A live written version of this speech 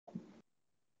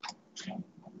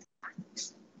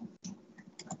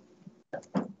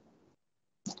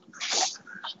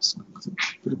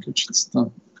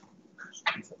переключиться-то?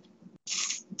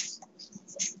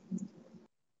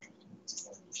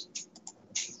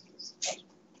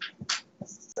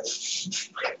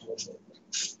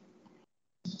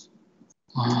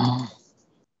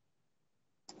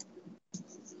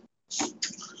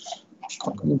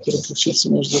 Как мне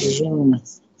переключиться между режимами?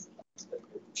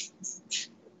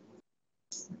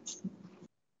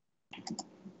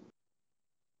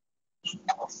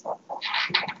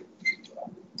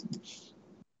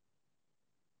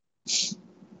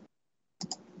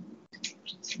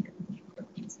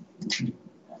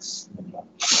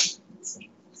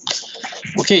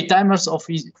 Okay, timers of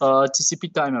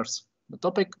TCP timers. The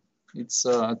topic, it's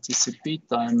TCP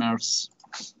timers.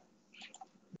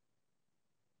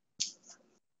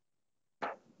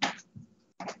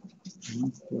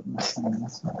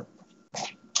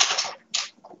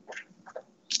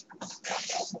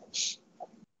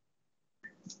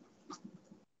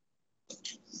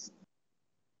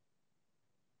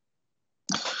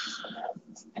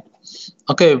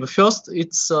 Okay, first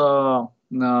it's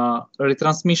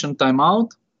retransmission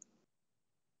timeout.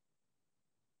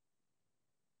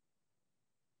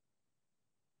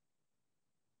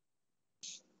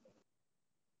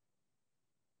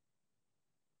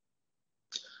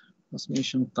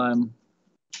 Transmission time.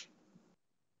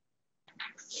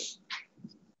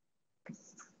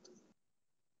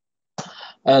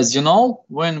 As you know,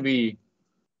 when we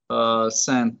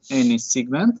send any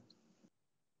segment,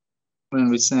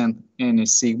 we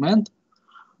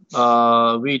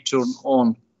turn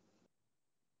on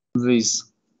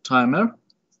this timer,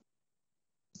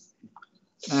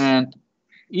 and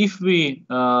if we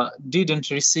didn't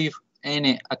receive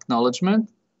any acknowledgement,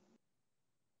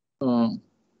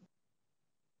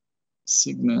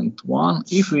 segment 1,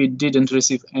 if we didn't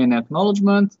receive any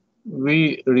acknowledgement,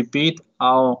 we repeat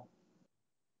our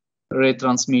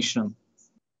retransmission.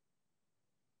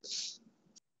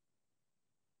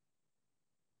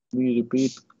 We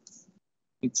repeat,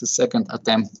 it's a second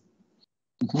attempt.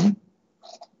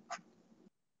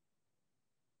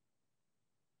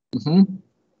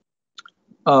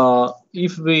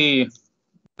 If we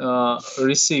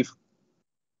receive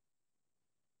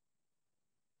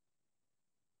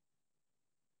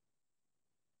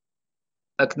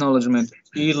acknowledgement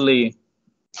early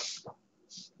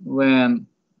when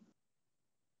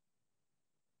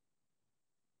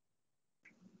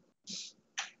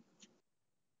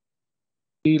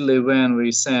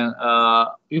we send,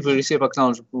 if we receive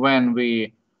acknowledgement when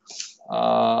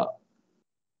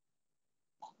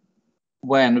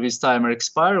this timer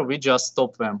expires, we just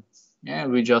stop them. Yeah,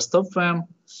 we just stop them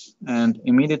and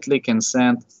immediately can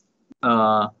send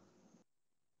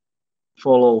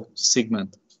follow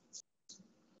segment.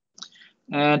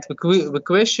 And the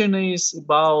question is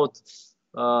about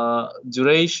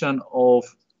duration of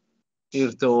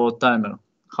RTO timer,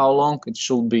 how long it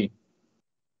should be.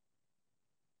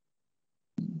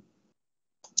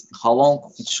 How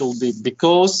long it should be,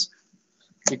 because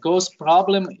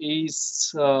problem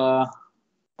is of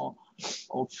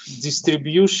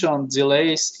distribution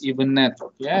delays in the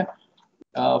network. Yeah.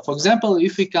 For example,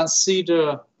 if we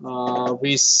consider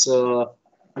this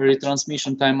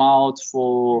retransmission timeout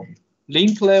for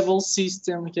link level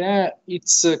system, yeah, it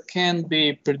can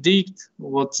be predict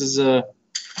what is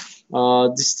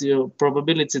this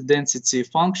probability density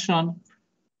function.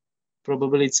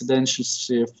 Probability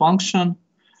density function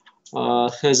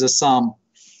has a some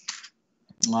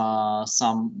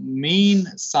mean,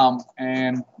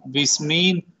 and this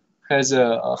mean has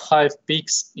a high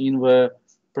peaks in the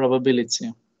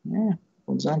probability. Yeah,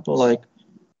 for example, like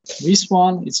this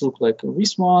one, it looks like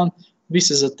this one. This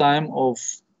is a time of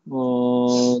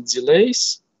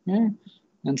delays. Yeah,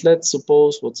 and let's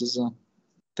suppose what is a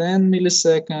 10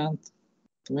 millisecond,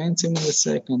 20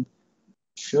 millisecond,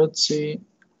 30,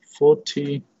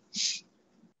 40.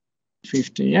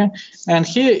 50, yeah, and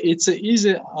here it's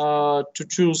easy to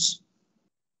choose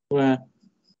the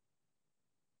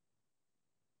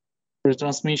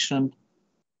retransmission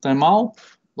timeout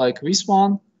like this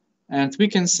one, and we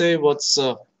can say what's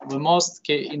in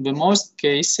the most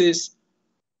cases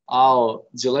our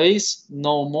delays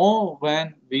no more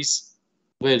than this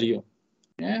value,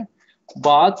 yeah,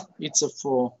 but it's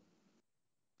for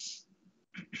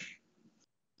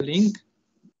link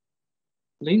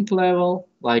level,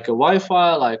 like a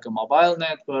Wi-Fi, like a mobile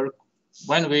network,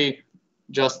 when we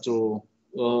just to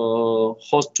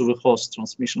host to the host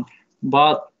transmission.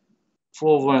 But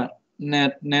for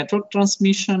the network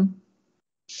transmission,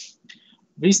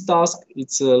 this task,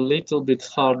 it's a little bit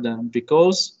harder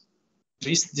because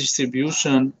this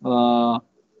distribution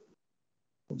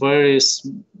very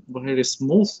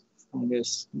smooth, I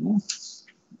guess.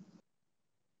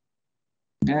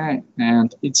 Yeah,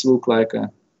 and it's look like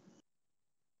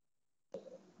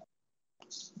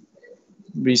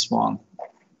this one.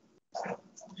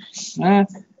 Yeah.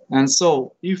 And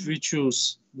so if we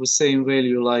choose the same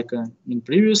value like in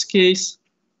previous case,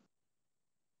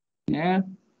 yeah,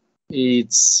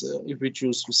 it's if we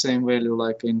choose the same value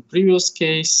like in previous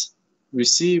case, we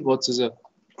see what is a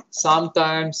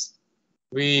sometimes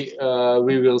we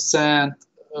will send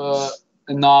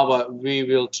we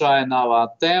will try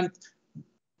another attempt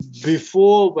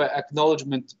before the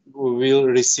acknowledgement will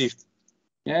receive.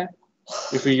 Yeah,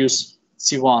 if we use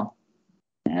C1.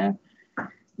 Yeah,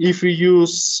 if we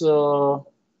use for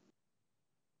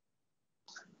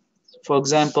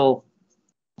example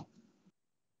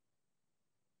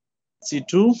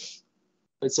C2,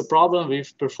 it's a problem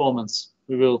with performance.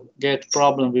 We will get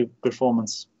problem with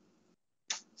performance.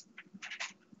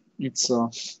 It's a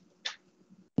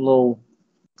low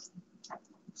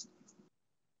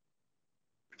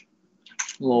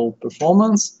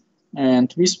performance.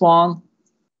 And this one,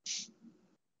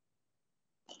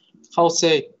 how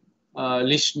say,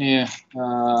 лишние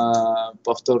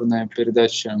повторная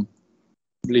передача,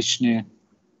 лишние.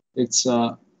 It's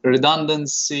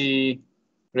redundancy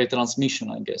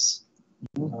retransmission, I guess.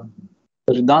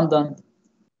 Redundant.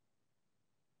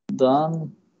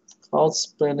 Done. How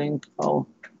spelling? How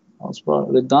spell?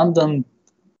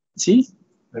 Redundancy?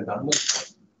 Redundant.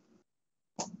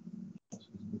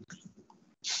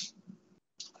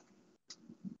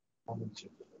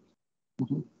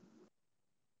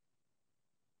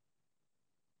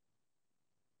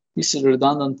 This is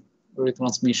redundant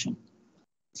retransmission.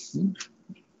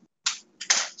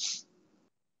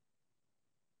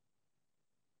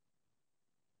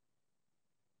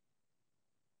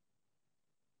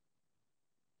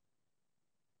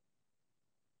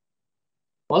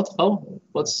 What? How?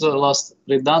 What's the last?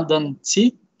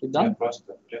 Redundancy? Redundant.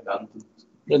 Просто redundant.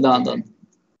 Redundant.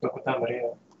 Только там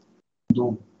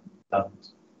do.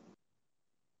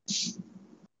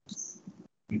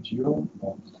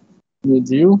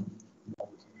 With you?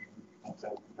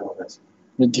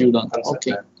 Redundant.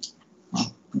 Okay.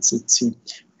 It's a C.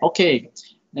 Okay.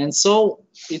 And so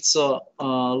it's a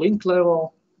link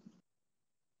level.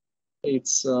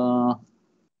 It's a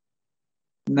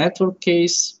network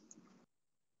case.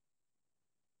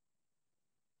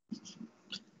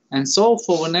 And so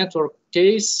for the network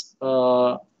case,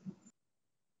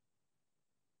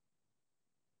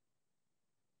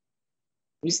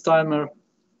 this timer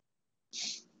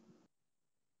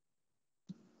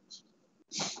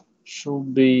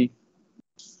should be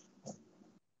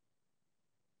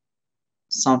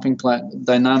something like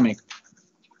dynamic.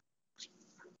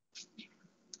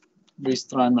 This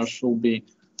timer should be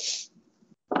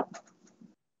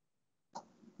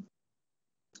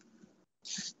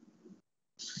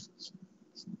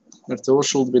RTO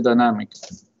should be dynamic.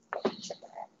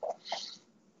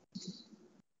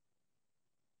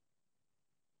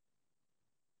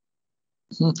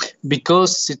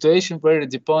 Because situation very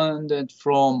dependent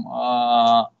from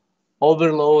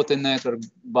overload in network,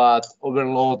 but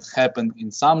overload happen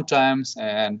in some times,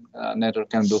 and network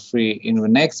can be free in the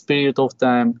next period of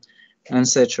time,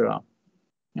 etc.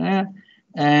 Yeah.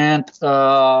 And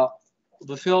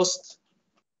the first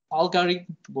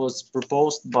algorithm was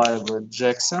proposed by the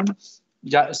Jackson.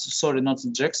 Yeah, sorry, not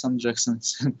Jackson.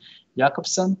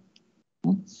 Jacobson.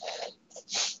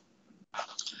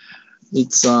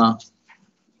 It's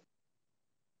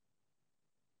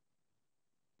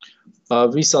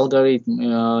this algorithm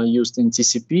used in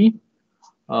TCP,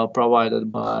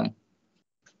 provided by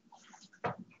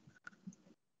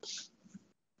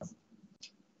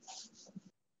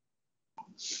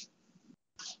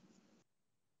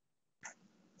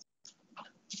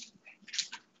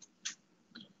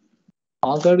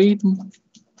algorithm,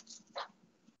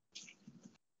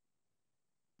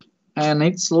 and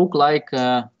it's look like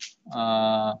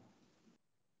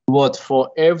what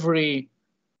for every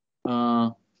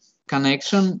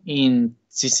connection in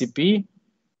TCP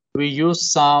we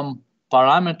use some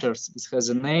parameters. It has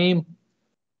a name,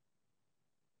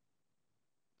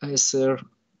 SRTT.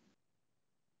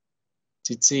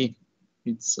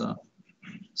 It's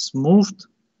smoothed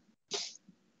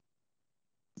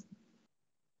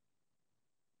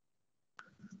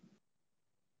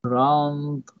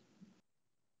round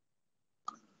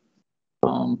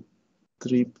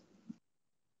trip,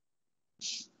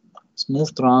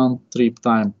 smooth round trip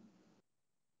time.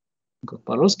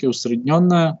 По-русски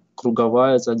усредненная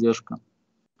круговая задержка.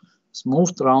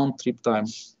 Smooth round trip time.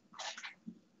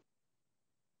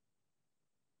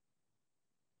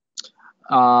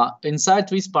 Inside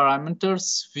these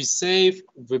parameters, we save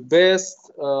the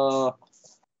best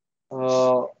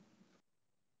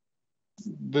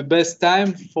the best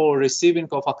time for receiving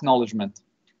of acknowledgement.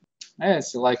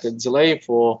 It's like a delay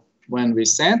for when we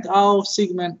send our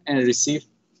segment and receive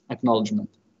acknowledgement.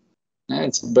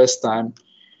 It's the best time.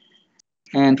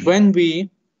 And when we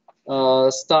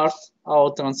start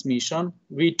our transmission,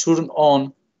 we turn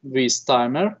on this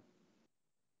timer,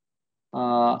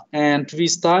 and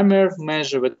this timer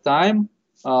measure the time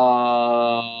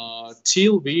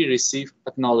till we receive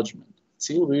acknowledgement.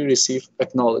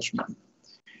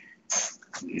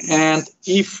 And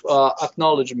if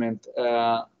acknowledgement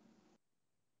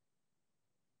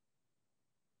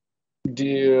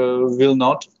will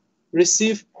not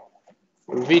receive,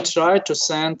 we try to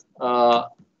send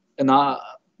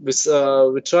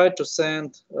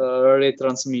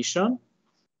retransmission.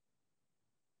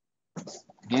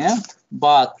 Yeah,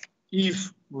 but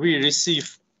if we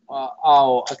receive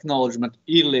our acknowledgement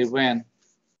early when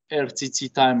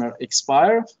RTT timer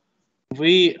expire,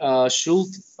 we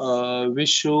should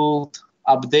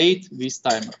update this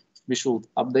timer.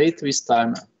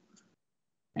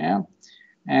 Yeah,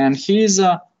 and here's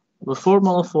the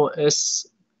formula for S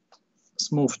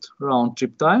smoothed round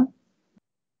trip time.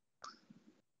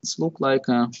 It's look like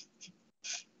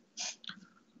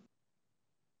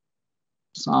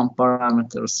some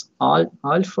parameters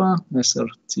alpha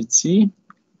SRTT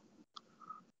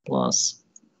plus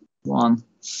 1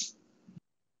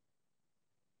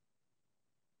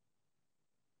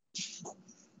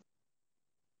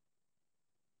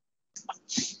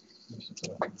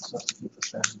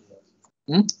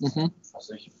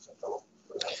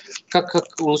 Как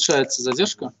улучшается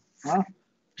задержка?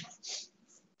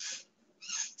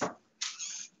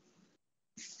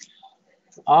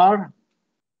 R,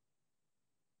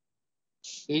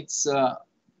 it's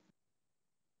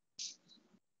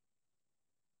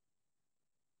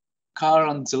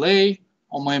current delay,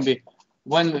 or maybe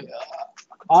when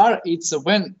R, it's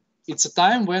a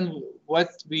time when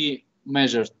what we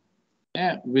measured.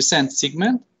 Yeah, we send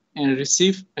segment and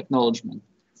receive acknowledgement,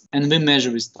 and we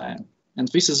measure this time. And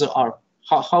this is a R.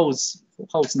 How it's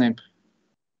named?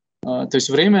 То есть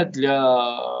время для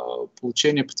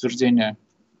получения подтверждения.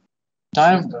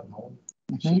 Time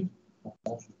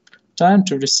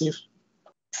to receive.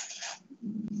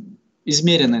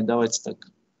 Измеренное, давайте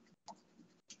так.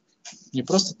 Не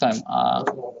просто time, а...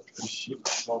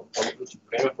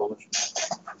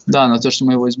 Да, на то, что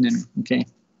мы его измерим. Okay.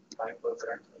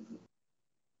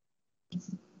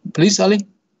 Please, Ali.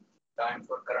 Time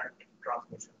for current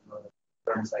transmission,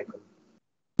 current cycle.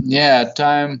 Yeah,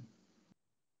 time.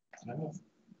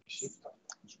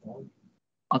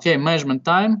 Okay, measurement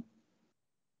time.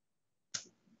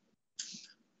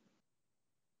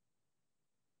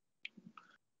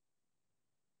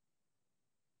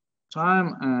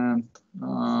 Time and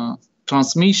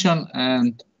transmission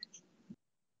and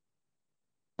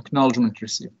acknowledgement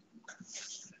received.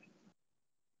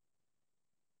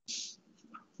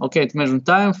 Okay, it's measurement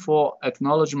time for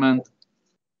acknowledgement.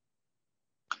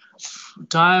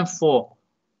 Time for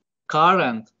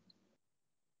current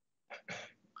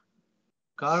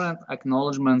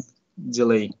acknowledgement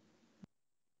delay.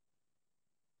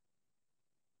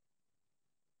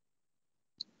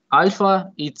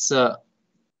 Alpha, it's a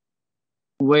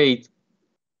wait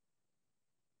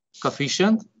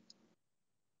coefficient.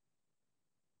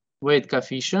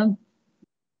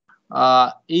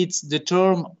 It's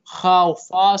determine how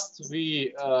fast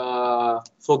we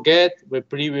forget the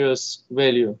previous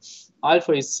value.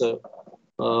 Alpha is a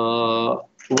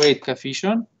weight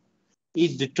coefficient.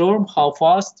 It determines how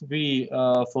fast we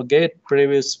forget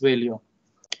previous value.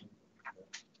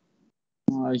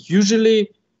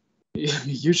 Usually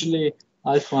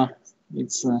alpha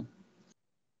it's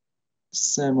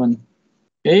 7,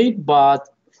 8, but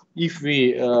if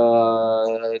we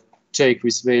take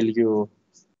this value,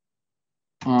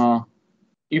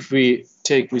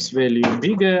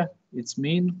 bigger, it's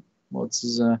mean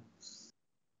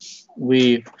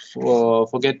we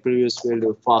forget previous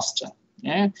value faster.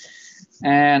 Yeah,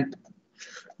 and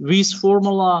this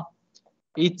formula,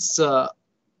 it's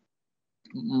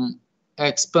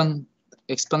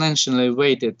exponentially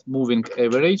weighted moving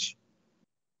average.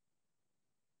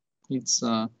 It's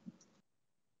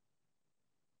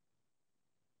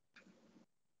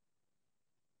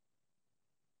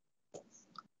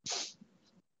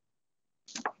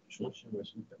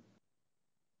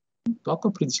так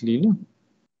определили.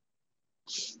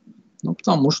 Ну,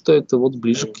 потому что это вот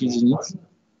ближе к единице.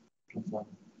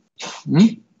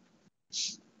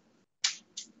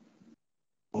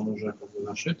 Он уже как бы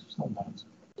зашит в стандарте.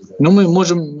 Ну, мы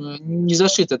можем не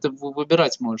зашить, это вы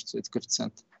выбирать можете, этот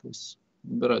коэффициент. То есть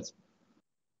выбирать.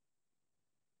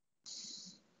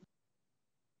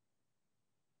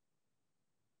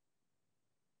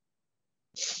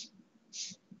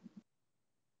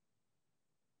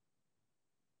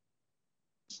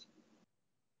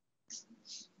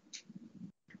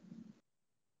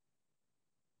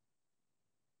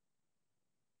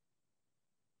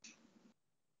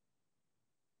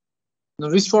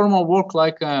 This formula works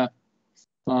like a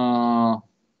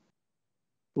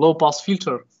low pass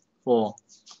filter for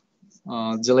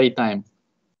delay time.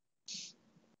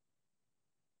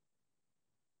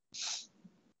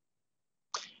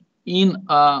 In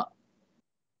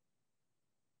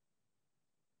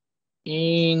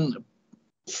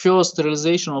first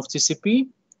realization of TCP,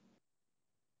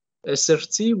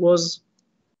 SRT was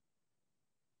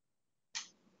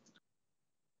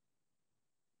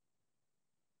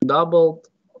doubled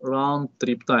round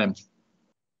trip time.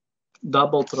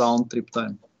 But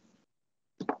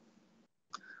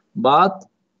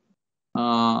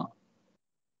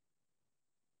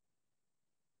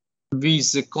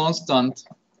with the constant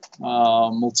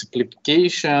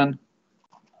multiplication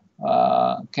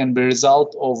can be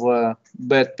result of a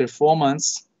bad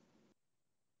performance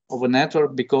of a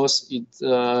network, because it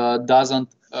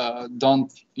doesn't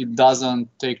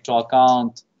take to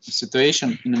account the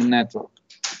situation in the network.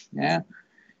 Yeah,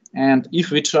 and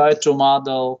if we try to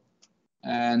model,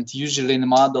 and usually in the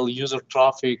model user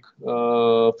traffic,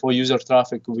 for user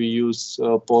traffic we use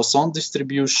Poisson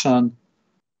distribution.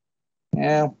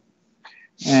 Yeah,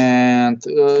 and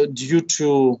due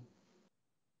to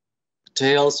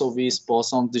tails of this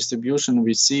Poisson distribution,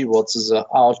 we see what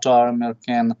our timer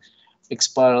can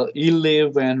expire early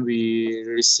when we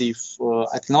receive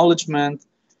acknowledgement.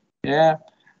 Yeah.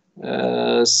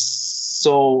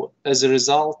 So as a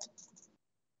result,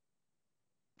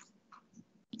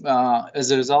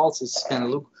 it's kind of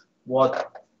look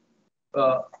what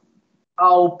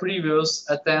our previous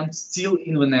attempt still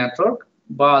in the network,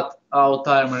 but our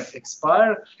timer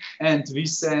expired, and we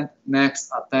send next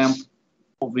attempt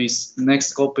of this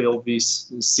next copy of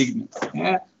this segment.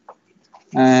 Yeah,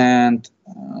 and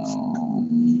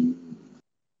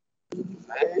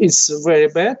it's very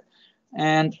bad.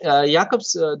 And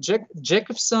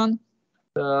Jacobson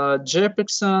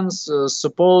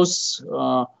suppose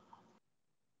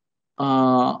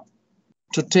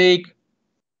to take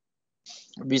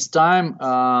this time,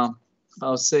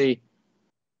 I'll say,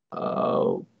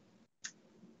 I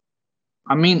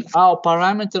mean, our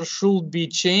parameter should be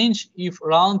changed if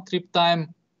round trip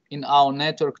time in our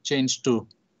network change too.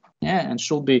 Yeah, and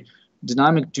should be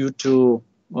dynamic due to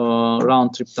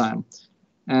round trip time.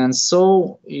 And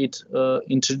so it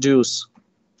introduce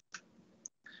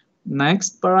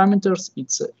next parameters.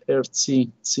 It's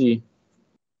RTT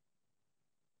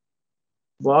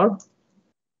var.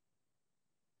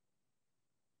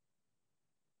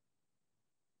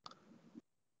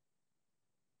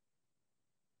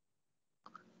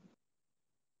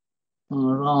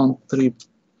 Round trip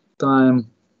time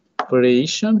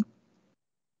operation.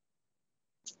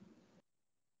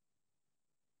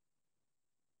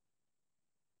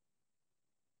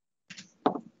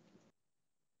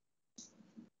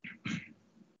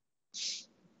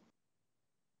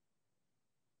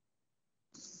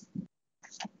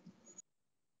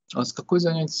 А с какой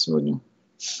занятие сегодня?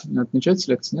 Не отмечается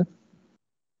лекция, нет?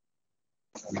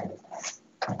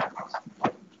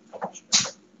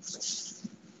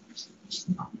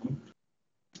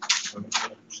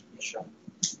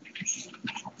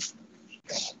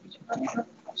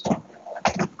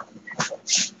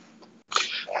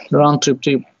 Round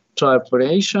trip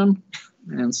operation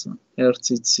and so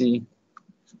RTT.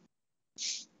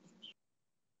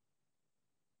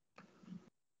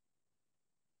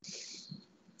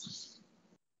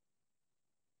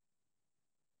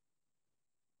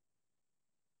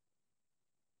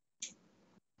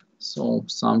 So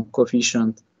some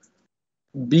coefficient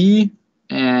B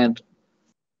and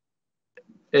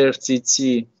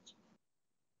RTT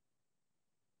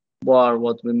bar,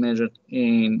 what we measured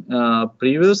in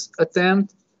previous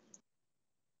attempt.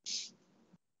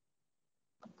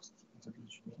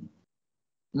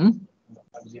 Это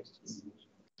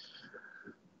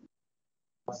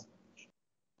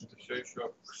все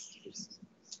еще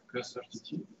к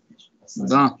SRTT?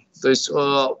 Да, то есть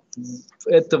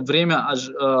это время,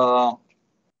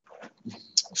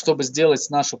 чтобы сделать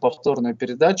нашу повторную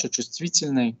передачу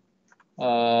чувствительной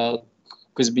к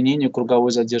изменению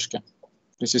круговой задержки.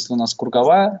 То есть если у нас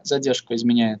круговая задержка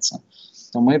изменяется,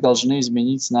 то мы должны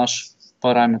изменить наш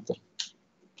параметр.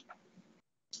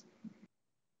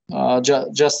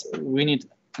 Just we need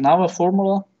another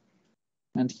formula,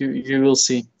 and you will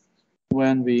see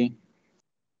when we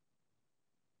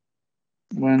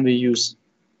use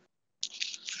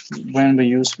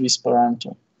this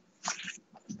parameter.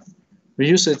 We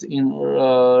use it in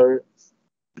the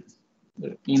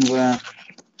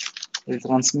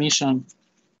retransmission.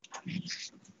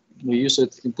 We use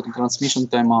it in the transmission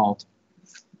timeout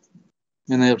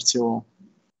in RTO.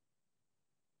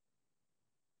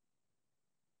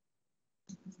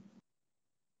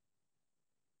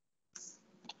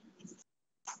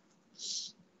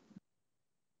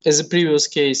 as a previous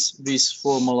case, this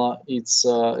formula, it's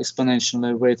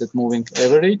exponentially weighted moving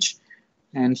average,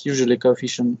 and usually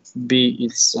coefficient B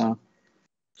it's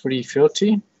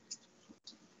 330.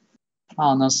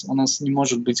 У нас не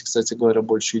может быть, кстати говоря,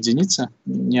 больше единицы,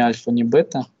 ни альфа, ни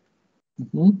бета.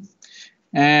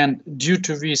 And due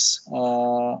to this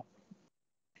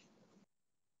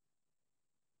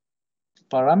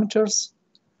parameters,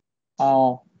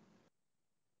 our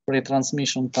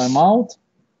retransmission timeout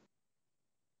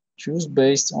choose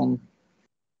based on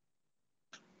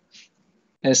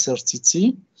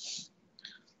SRTT,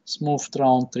 smooth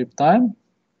round trip time,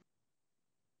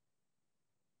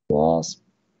 plus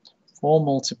 4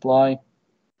 multiply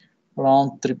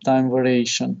round trip time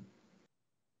variation.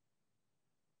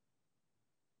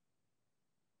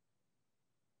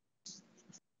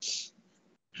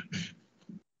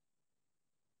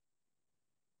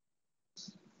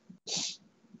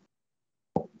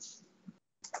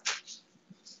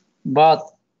 But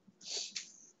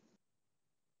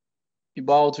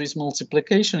about this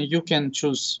multiplication, you can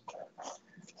choose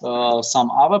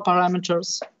some other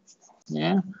parameters.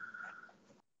 Yeah.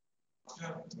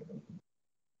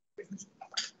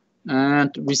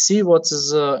 And we see what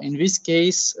is in this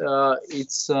case,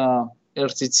 it's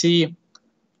RTT.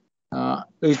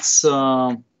 It's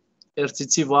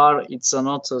RTT var. It's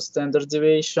not a standard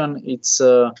deviation. It's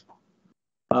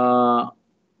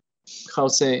how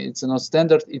say, it's not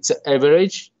standard. It's an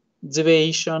average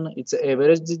deviation. It's an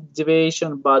average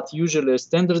deviation, but usually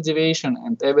standard deviation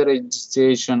and average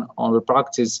deviation on the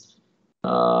practice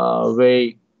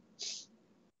they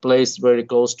placed very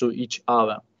close to each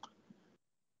other.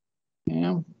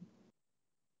 Yeah.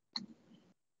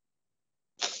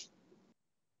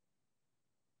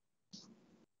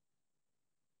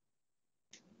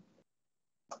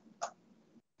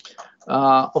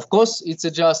 Of course, it's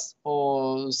just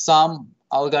some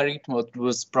algorithm that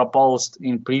was proposed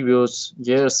in previous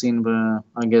years in the,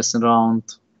 I guess, around,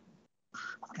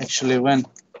 actually when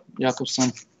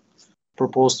Jakobson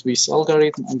proposed this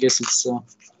algorithm, I guess it's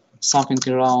something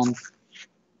around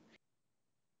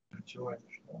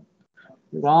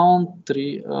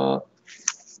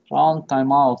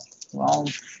timeout,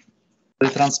 round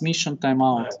retransmission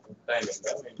timeout.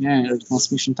 Yeah,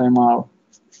 retransmission timeout.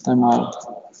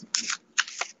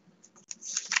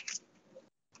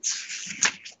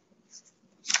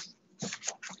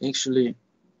 Actually,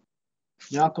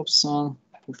 Jakobson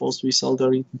proposed this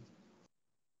algorithm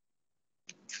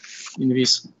in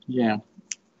this, yeah.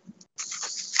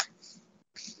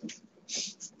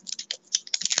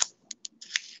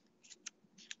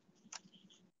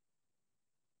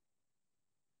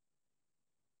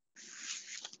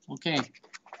 Okay,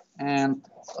 and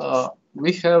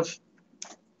we have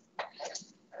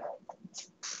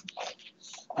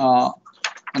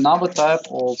another type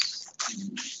of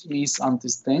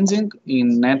misunderstanding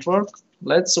in network.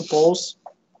 Let's suppose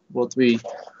what we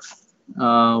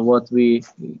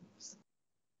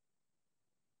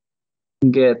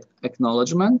get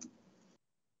acknowledgement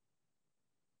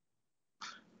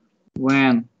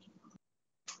when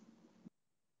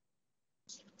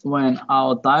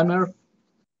our timer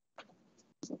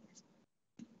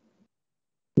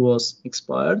was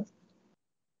expired.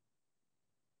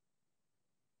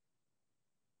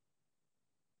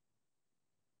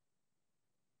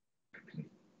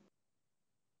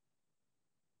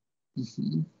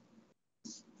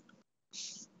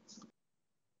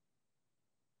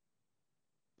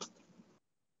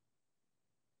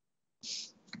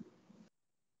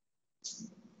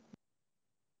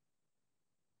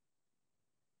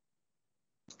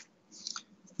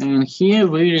 And here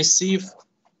we receive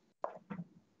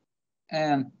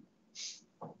an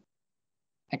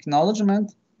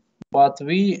acknowledgement, but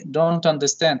we don't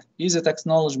understand, is it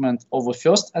acknowledgement of the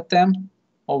first attempt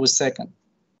or the second?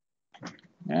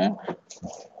 Yeah.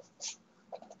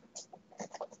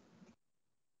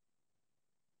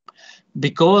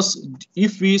 Because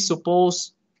if we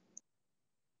suppose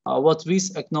what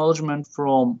this acknowledgement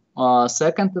from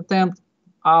second attempt,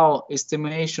 our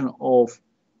estimation of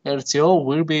RTO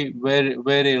will be very,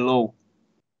 very low.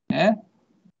 Yeah?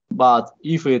 But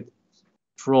if it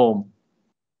from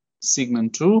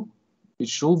segment 2, it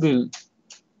should be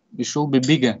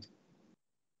bigger.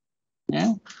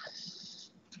 Yeah.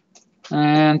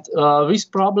 And this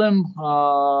problem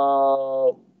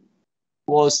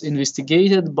was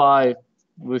investigated by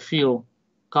Phil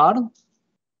Karn.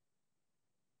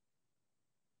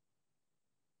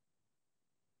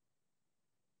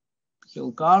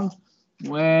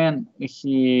 When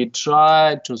he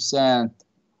tried to send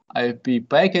IP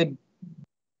packet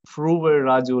through the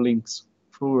radio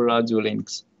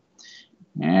links.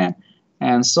 Yeah.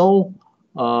 And so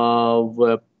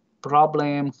The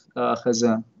problem has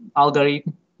an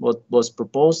algorithm. What was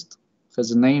proposed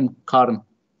has a name Karn.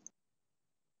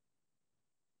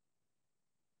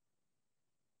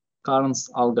 Karn's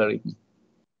algorithm.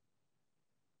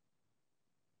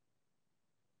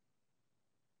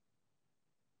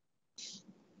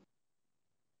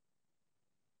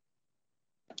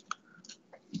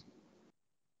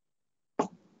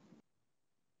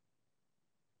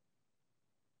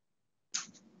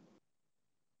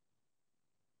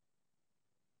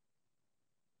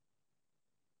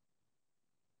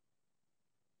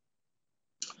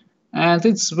 And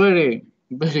it's very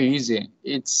easy.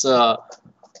 It's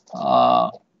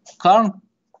Karn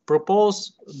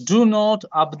propose do not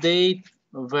update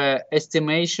the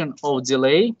estimation of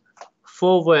delay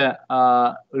for the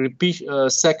repeat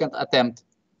second attempt.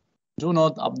 Do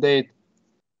not update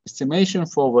estimation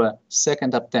for the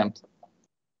second attempt.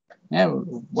 Yeah,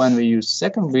 when we use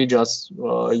second, we just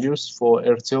use for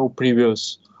RTO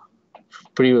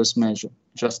previous measure.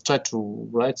 Just try to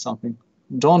write something.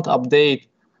 Don't update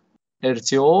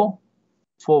RTO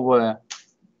for the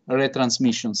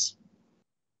retransmissions.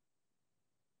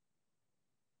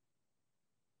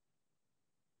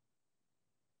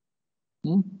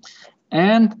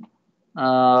 And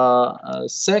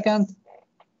second,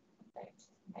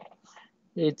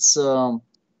 it's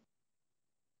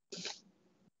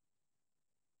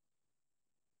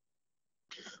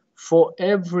for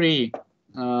every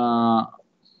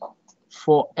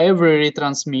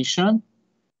retransmission,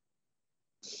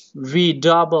 we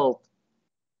double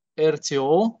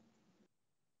RTO.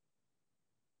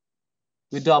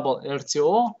 We double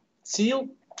RTO till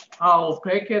our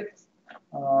packet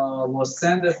was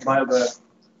sent by the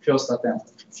first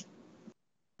attempt.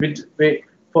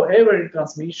 For every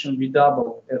transmission, we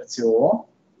double RTO,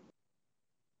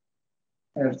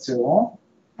 and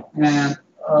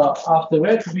after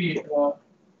that, we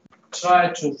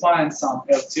try to find some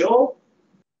RTO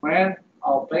when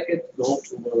our packet goes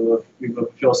to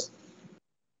the first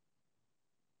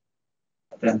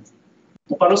attempt.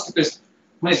 Ну, по-русски, то есть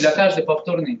мы для каждой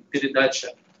повторной передачи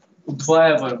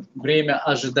удваиваем время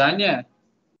ожидания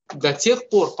до тех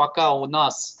пор, пока у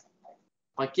нас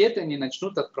пакеты не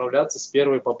начнут отправляться с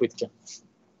первой попытки.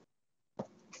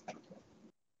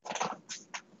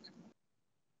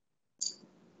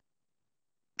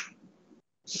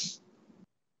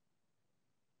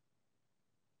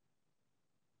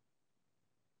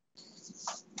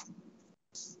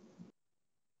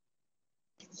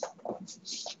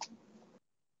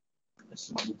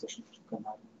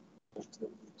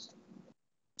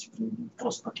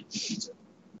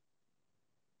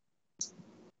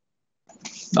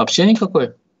 Вообще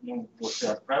никакой? Ну, вот ты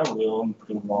отправил, и он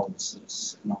принимал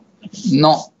сигнал.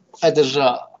 Но это же,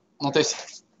 ну то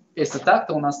есть, если так,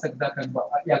 то у нас тогда как бы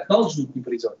и acknowledgement не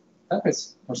придет. Так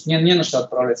ведь? Потому что не на что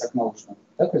отправлять acknowledgement.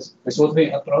 Так ведь? То есть вот вы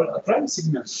отправили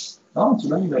сегмент, да, он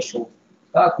сюда не дошел.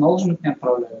 Да, acknowledgement не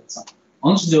отправляется.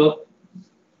 Он ждет,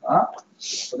 да,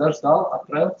 подождал,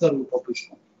 отправил вторую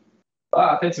попытку.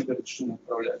 Да, опять говорит, что не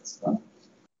отправляется. Да?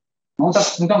 Ну, так,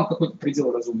 ну там какой-то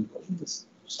предел разумный должен быть.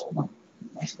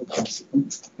 То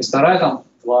есть вторая там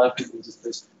 2 будет. То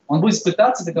есть он будет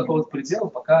пытаться до какого-то предела,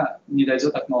 пока не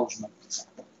дойдет acknowledgement.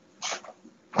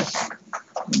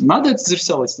 Надо это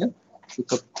зарисовать, нет?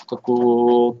 Как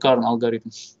у Карн алгоритм.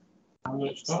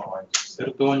 Ну что,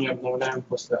 РТО не обновляем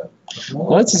после.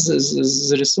 Давайте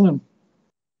зарисуем.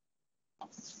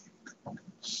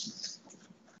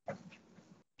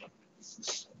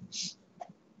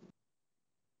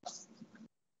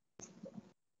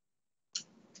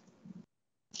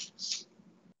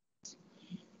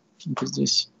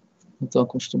 Здесь вот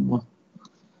так вот, чтобы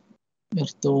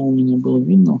РТО у меня было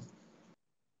видно.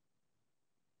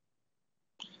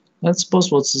 Let's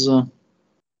suppose what's the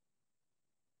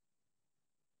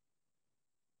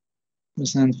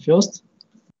present first.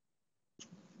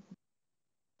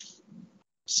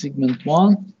 Segment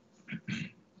 1,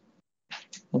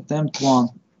 attempt 1.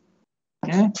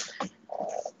 Okay.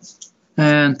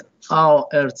 And our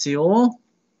RTO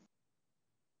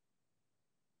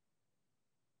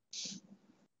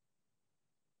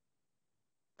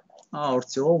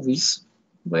this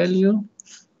value.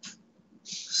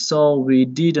 So we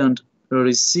didn't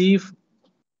receive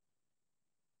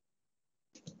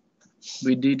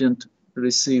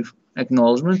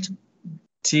acknowledgement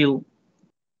till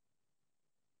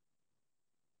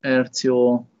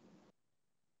RTO.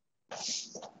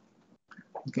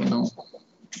 Okay, now.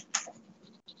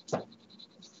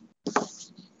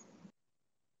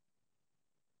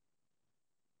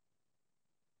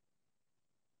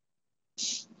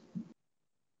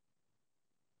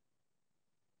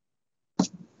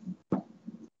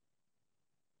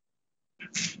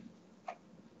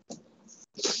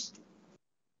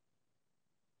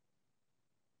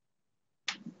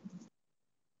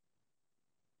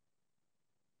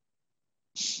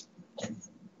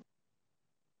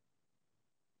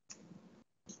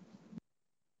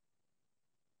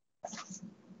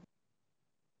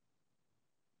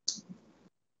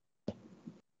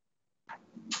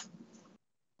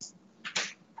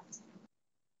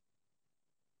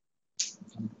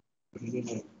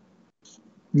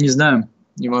 Не знаем,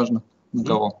 неважно на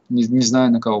кого. Не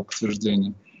знаю на кого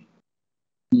подтверждение.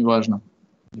 Неважно.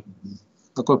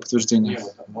 Какое подтверждение?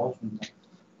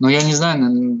 Но я не знаю,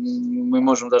 мы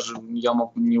можем даже, я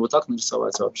могу не вот так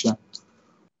нарисовать, а вообще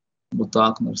вот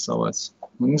так нарисовать.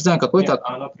 Ну, не знаю, какой так.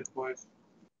 Оно приходит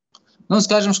Ну,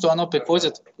 скажем, что оно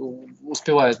приходит,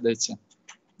 успевает дойти.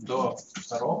 до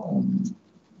второго.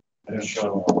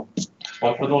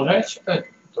 Он продолжает считать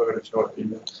тоже все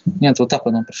или? Нет, вот так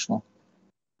оно пришло.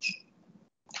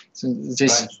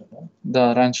 Здесь, Раньше, да?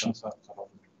 Да, раньше.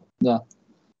 Да,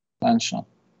 раньше.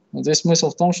 Вот здесь смысл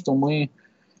в том, что мы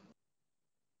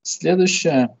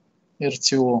следующее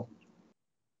RTO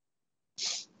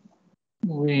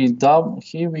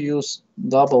here we use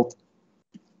doubled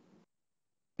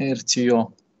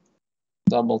RTO.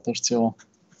 Doubled RTO.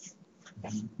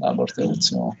 Doubled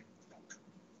RTO.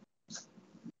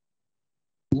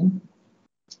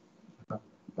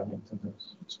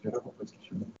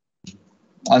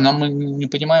 А нам мы не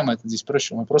понимаем это, здесь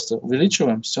проще. Мы просто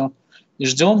увеличиваем все и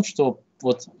ждем, что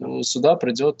вот сюда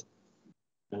придет.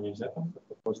 Нельзя там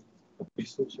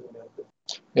подписывать сегменты.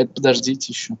 Это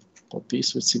подождите еще.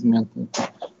 Подписывать сегменты.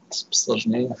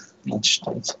 Сложнее надо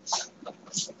считать.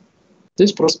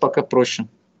 Здесь просто пока проще.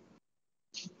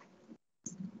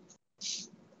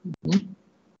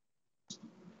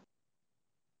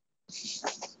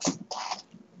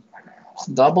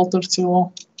 Double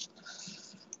RTO.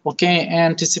 Okay,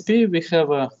 and TCP we have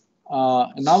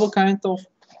another kind of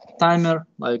timer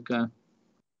like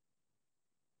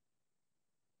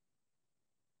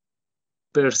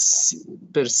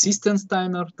persistence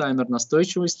timer, таймер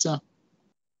настойчивости.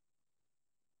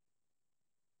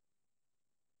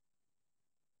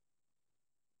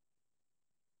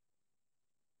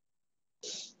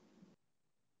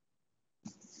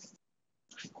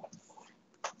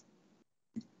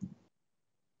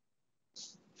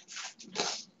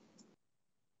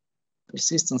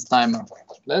 Persistence timer.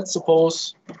 Let's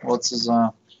suppose what's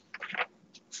the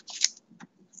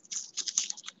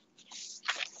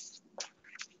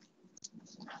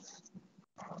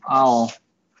our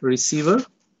receiver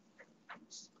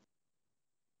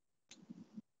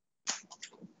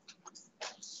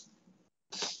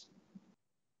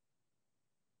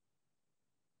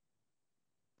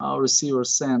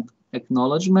sent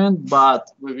acknowledgement,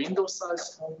 but with window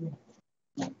size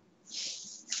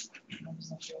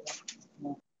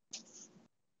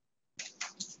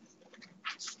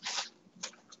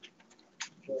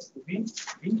just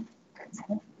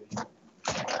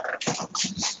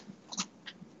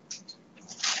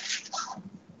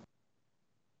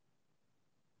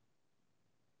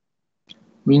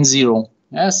win 0.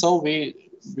 Yeah, so we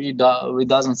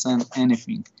doesn't send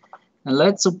anything. And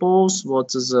let's suppose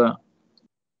what is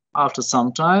after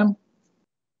some time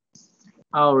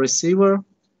our receiver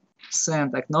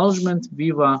send acknowledgement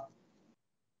with a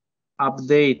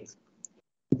update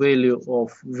value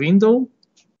of window,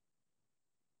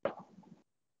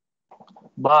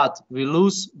 but we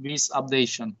lose this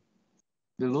updation.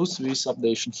 We lose this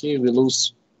updation. Here we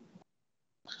lose.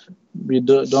 We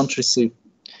don't receive.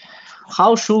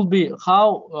 How should be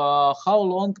how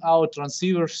long our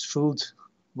transceiver should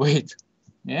wait?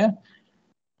 Yeah,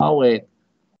 I'll wait.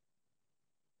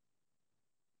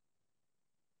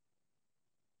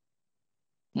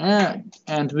 Yeah,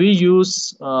 and we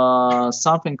use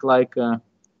something like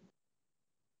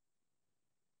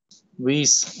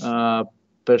with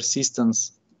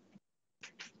persistence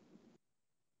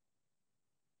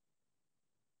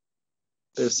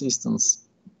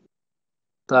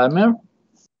timer.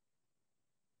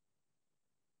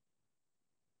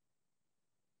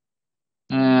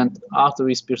 And after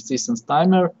this persistence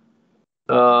timer,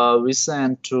 we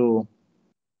send to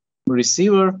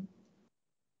receiver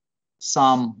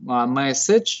some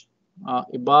message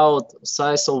about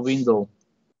size of window.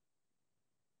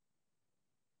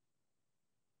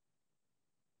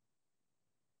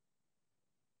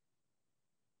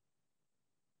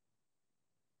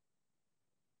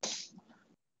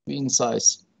 In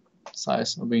size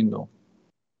of window.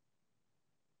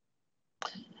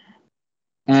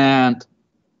 And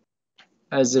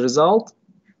as a result,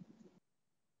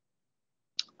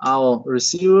 our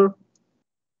receiver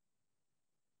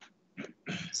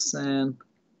send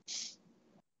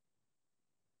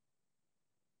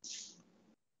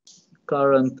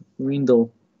current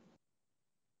window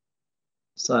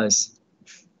size.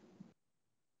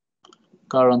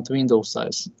 Current window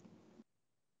size.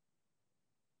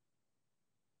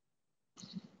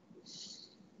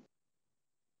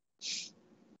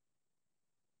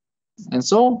 And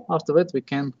so after that we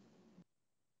can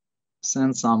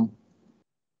send some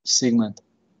segment.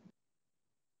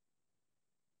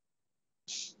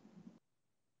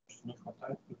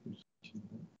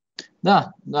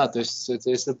 Да, да, то есть,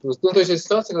 если, ну, то есть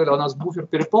ситуация, когда у нас буфер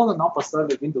переполнен, нам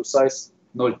поставили Windows size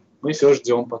 0. Мы все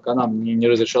ждем, пока нам не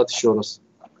разрешат еще раз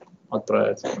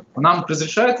отправить. Нам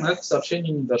разрешают, но это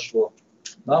сообщение не дошло.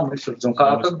 Да, мы все ждем.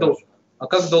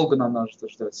 Как долго нам надо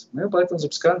ждать? Мы поэтому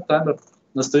запускаем таймер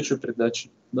настойчивой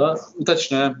передачи. Да,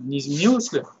 уточняем, не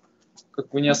изменилось ли?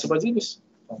 Как вы не освободились?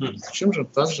 Зачем же?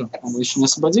 Так же. Вы еще не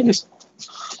освободились?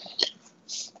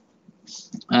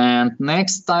 And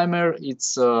next timer,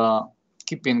 it's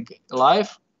keeping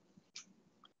alive.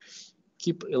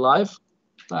 Keep alive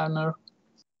timer.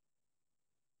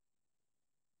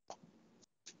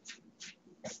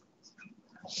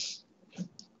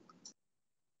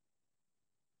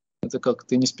 Это как,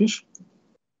 ты не спишь?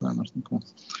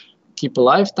 Keep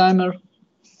alive timer.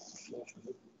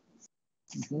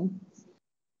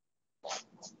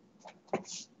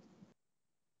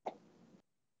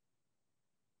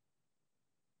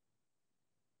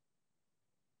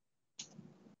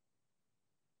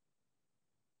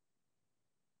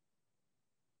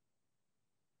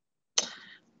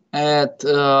 And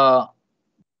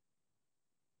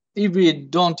if we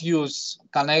don't use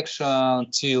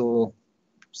connection till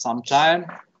some time,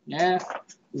 yeah,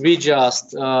 we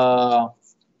just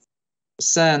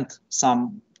send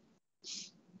some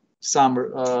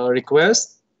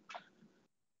request,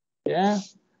 yeah,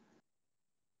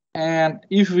 and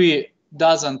if we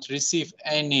doesn't receive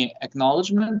any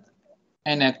acknowledgement,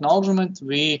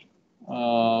 we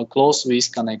close this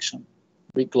connection.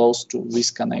 We close to this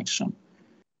connection.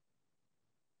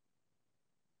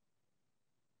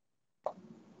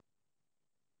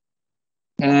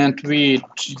 And we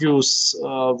use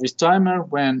this timer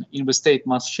when in the state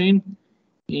machine,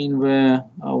 in the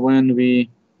when we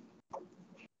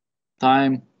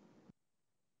time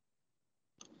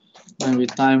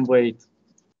wait.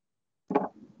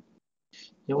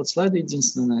 Я вот слайды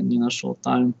единственное не нашел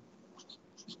time.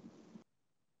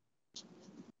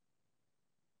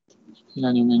 Или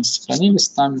они у меня не сохранились.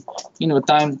 Time in the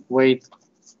time wait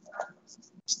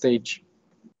stage.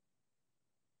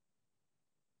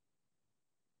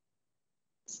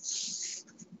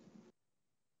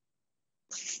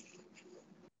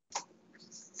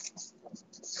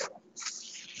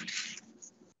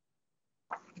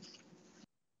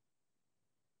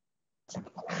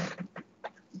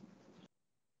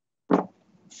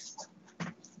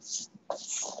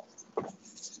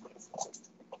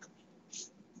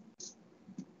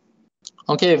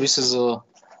 Okay, this is all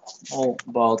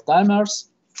about timers.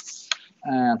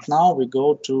 And now we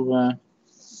go to the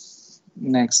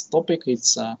next topic.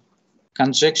 It's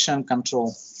conjunction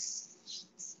control.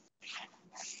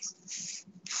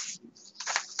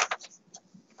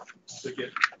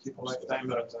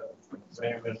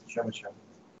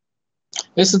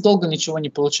 Если долго ничего не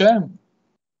получаем,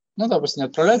 ну, допустим, не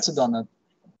отправляются данные,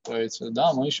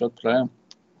 да, мы еще отправим.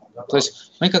 То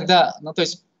есть мы когда, ну, то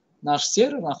есть наш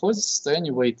сервер находится в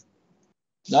состоянии wait,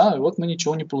 да, и вот мы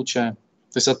ничего не получаем.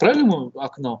 То есть отправили ему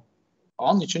окно,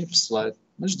 а он ничего не посылает.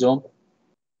 Мы ждем.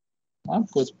 Да,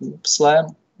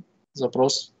 посылаем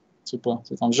запрос, типа,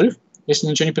 ты там жив? Если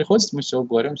ничего не приходит, мы все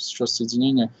говорим, что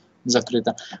соединение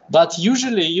закрыто. But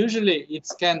usually it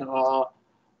can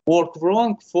work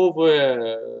wrong for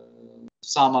the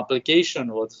some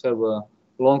application what have a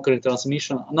long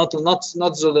retransmission, not the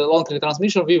long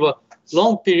retransmission with a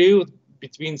long period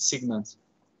between segments.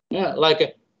 Yeah,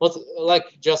 like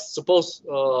just suppose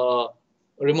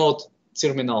remote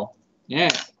terminal. Yeah,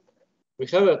 we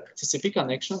have a TCP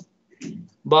connection,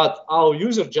 but our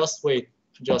user just wait,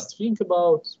 just think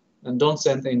about and don't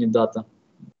send any data.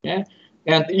 Yeah,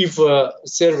 and if a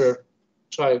server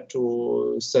try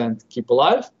to send keep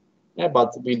alive, yeah,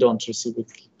 but we don't receive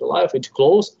it keep alive, it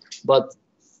closed, but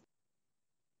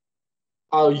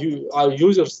our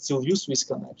users still use this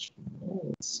connection.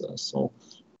 Yeah, so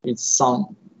it's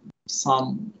some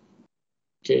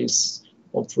case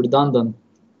of redundant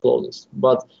clauses,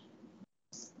 but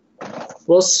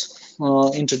was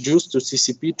introduced to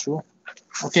TCP too.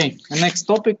 Okay, the next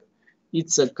topic,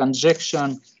 it's a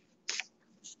conjunction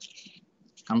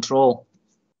control.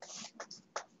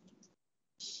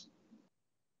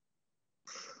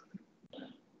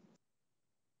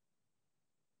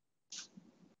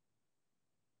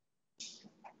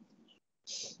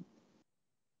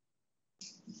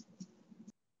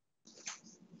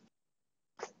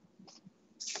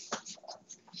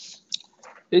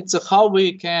 It's how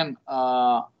we can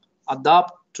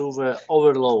adapt to the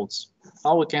overloads.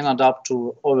 How we can adapt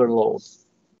to overload.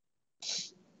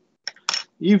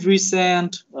 If we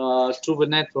send to the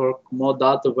network more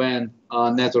data than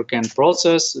network can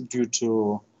process due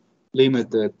to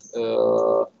limited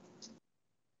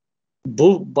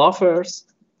buffers,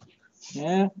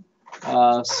 Yeah.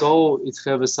 So it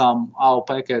have some our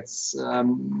packets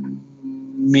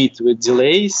meet with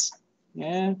delays.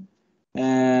 Yeah.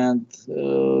 And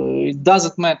it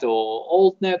doesn't matter.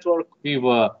 Old network with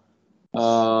a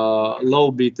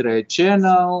low bitrate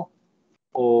channel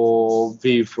or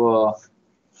with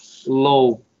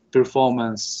low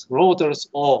performance routers,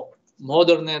 or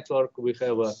modern network we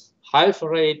have a high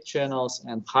rate channels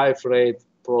and high rate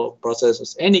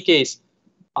processors. Any case,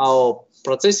 our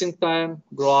processing time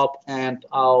grow up and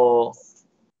our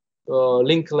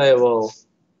link level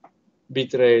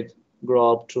bitrate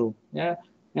grow up too. Yeah.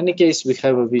 In any case, we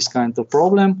have this kind of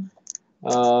problem,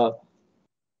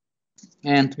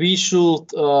 and we shouldn't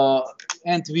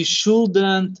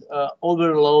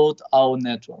overload our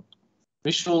network.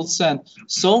 We should send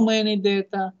so many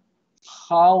data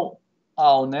how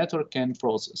our network can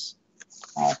process.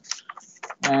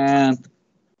 And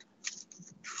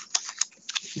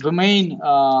the main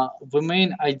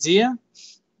idea,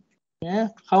 yeah,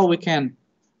 how we can,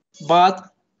 but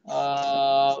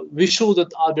we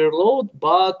shouldn't overload,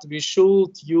 but we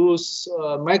should use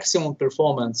maximum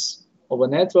performance of a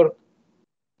network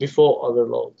before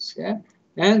overloads. Yeah,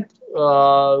 and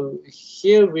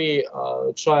here we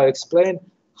try to explain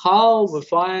how we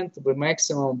find the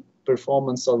maximum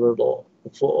performance overload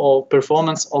or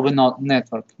performance of a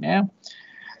network. Yeah,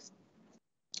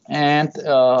 and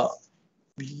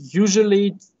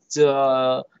usually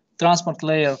the transport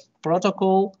layer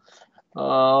protocol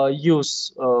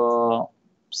use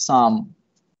some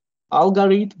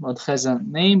algorithm that has a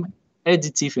name: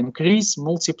 additive increase,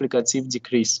 multiplicative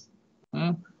decrease.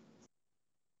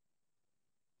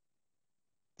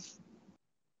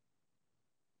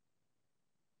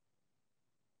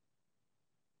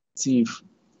 Additive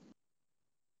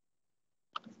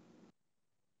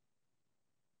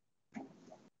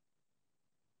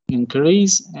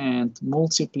increase and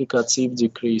multiplicative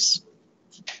decrease.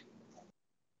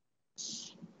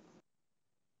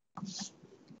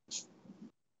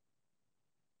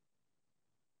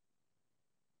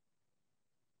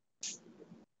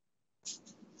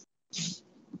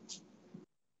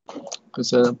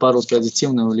 Это по-русски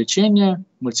аддитивное увеличение,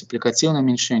 мультипликативное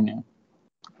уменьшение.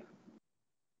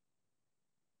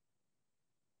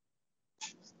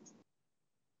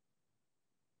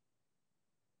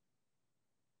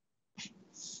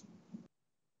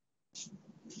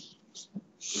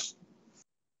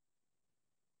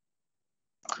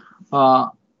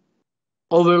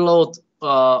 Overload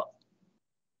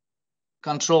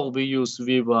control we use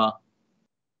with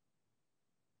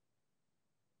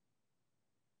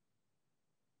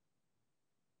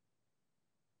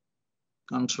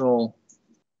control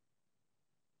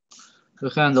we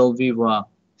handle with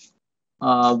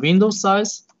window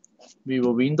size, with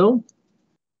a window,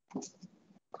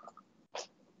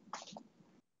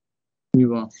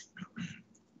 with a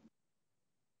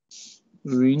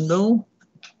window,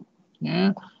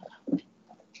 yeah.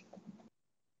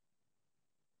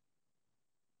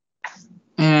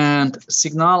 And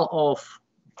signal of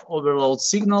overload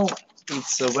signal,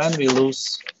 it's when we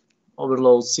lose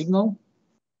overload signal.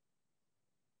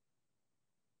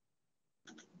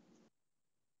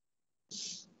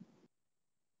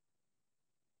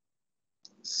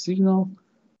 Signal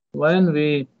when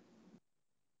we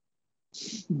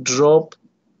drop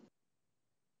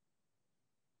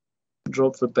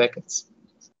the packets.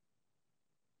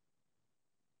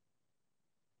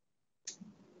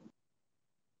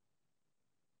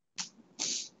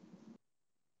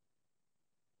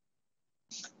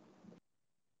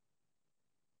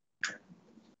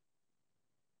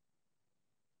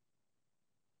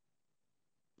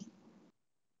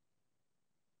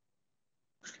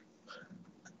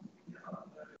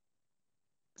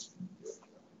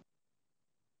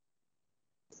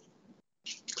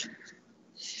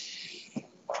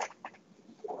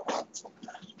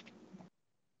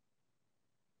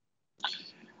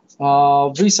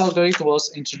 This algorithm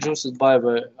was introduced by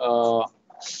the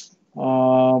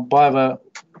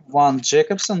one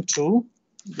Jacobson too,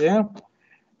 yeah,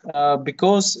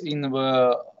 because in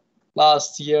the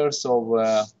last years of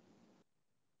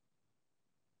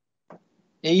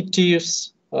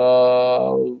 80s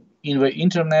in the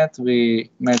internet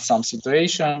we met some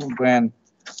situation when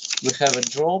we have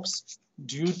drops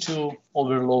due to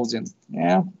overloading,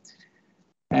 yeah,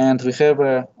 and we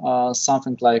have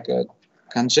something like a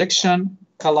congestion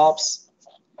collapse,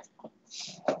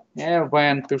 yeah,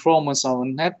 when performance of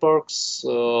networks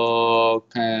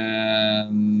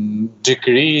can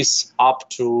decrease up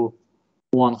to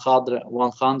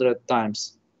 100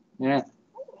 times, yeah,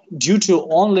 due to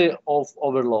only of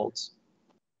overloads.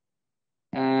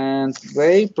 And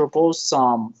they propose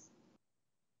some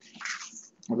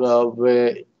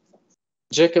where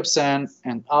Jacobson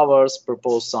and others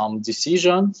propose some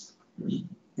decision.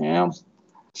 Yeah.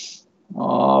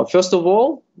 First of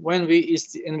all, when we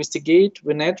investigate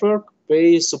the network,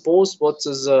 we suppose what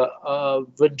is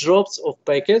the drops of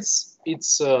packets.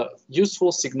 It's a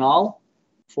useful signal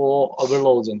for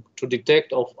overloading, to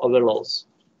detect of overloads.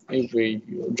 If we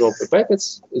drop the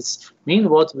packets, it's mean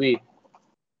what we,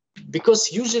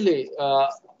 because usually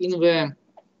in the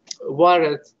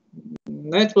wired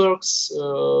networks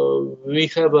we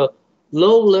have a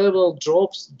low level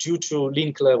drops due to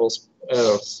link levels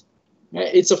errors.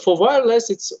 It's a for wireless.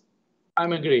 It's,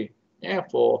 I'm agree. Yeah,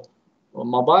 for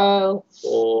mobile,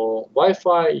 for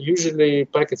Wi-Fi, usually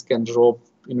packets can drop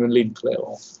in a link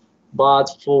level, but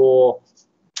for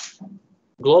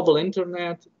global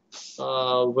internet,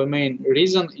 the main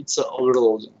reason it's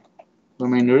overloading. The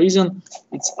main reason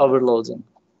it's overloading.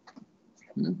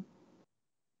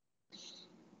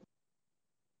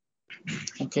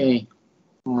 Okay,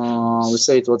 we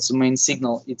say what's the main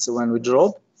signal? It's when we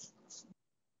drop.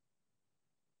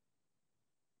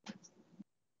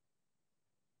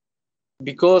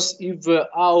 Because if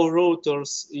our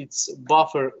routers, its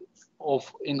buffer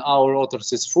of in our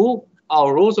routers is full,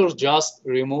 our routers just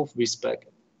remove this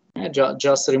packet.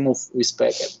 Just remove this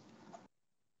packet.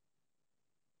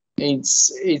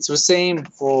 It's the same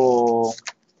for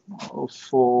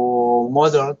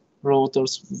modern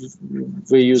routers.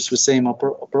 We use the same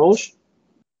approach.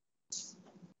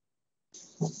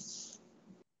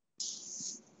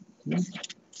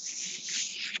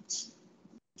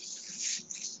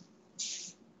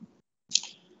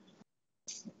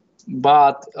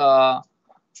 But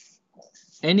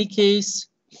any case,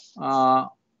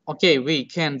 okay, we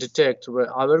can detect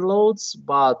the overloads,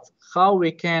 but how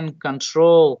we can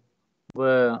control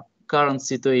the current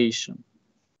situation?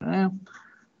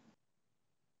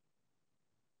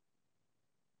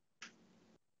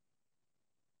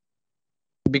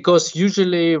 Because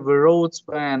usually the routes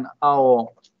when our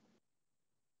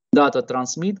data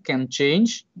transmit can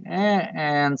change,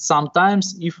 and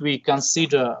sometimes if we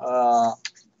consider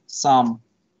some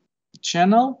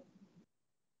channel,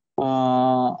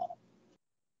 for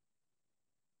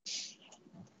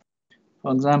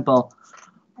example,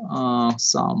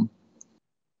 some,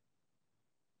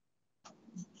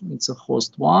 it's a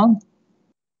host 1,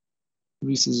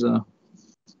 this is a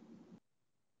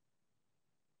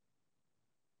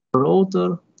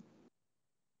router,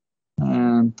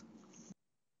 and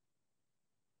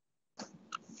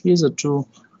here's a two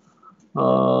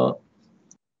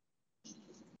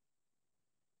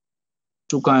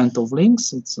kind of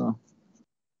links. It's a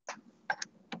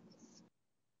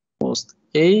host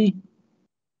A,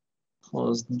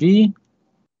 host B,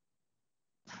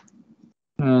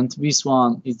 and this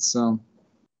one it's a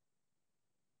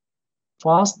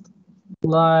fast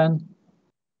line,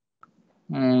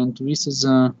 and this is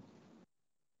a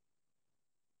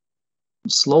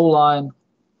slow line,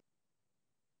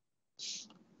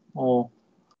 or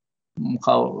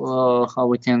how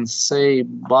we can say,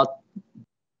 but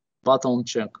button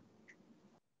check.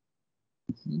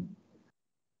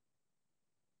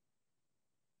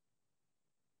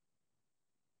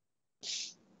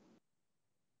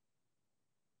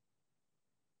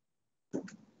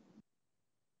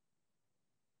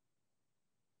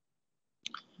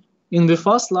 In the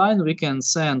fast line, we can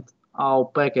send our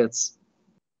packets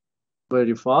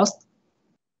very fast.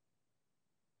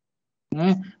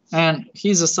 And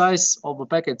here's the size of the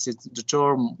packets. It's the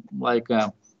term like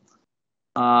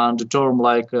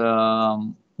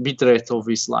bitrate of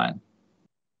this line.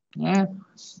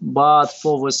 But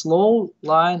for the slow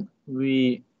line,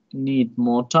 we need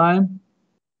more time.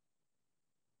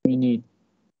 We need,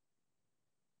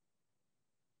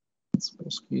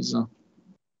 suppose here's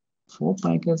 4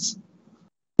 packets,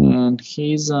 and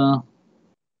here's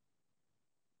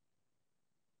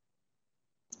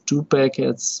 2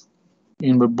 packets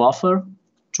in the buffer,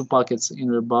 2 packets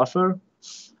in the buffer.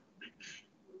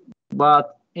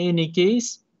 But any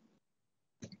case,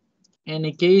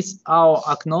 our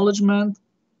acknowledgement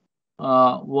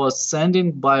was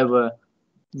sending by the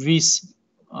this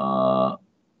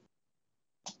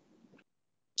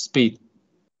speed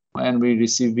when we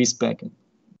receive this packet.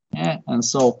 And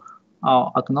so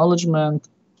our acknowledgement,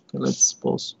 okay, let's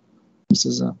suppose this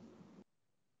is a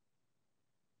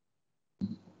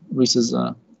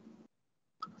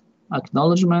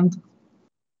acknowledgement.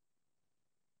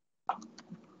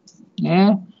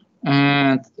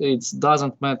 And it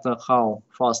doesn't matter how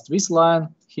fast this line.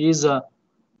 Here's a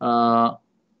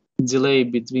delay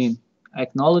between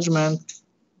acknowledgement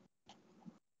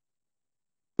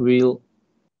will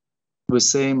the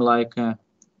same like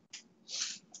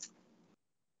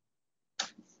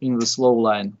in the slow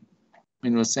line,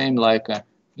 in the same like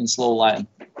in slow line.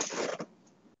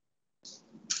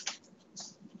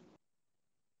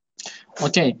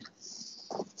 Okay,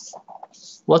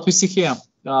 what we see here,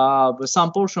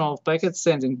 some portion of packet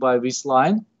sending by this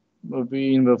line will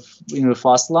be in the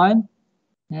fast line.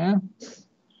 Yeah,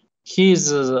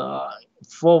 here's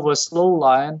for the slow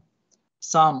line,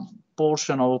 some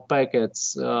portion of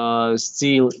packets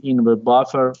still in the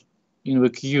buffer, in the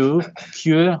queue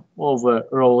of the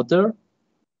router.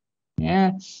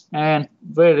 Yeah, and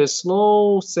very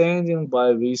slow sending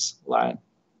by this line.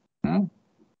 Yeah.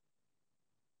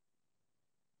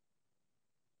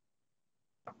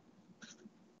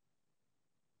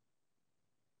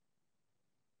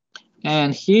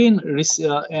 And here in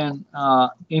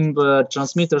the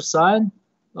transmitter side,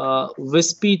 the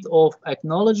speed of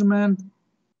acknowledgement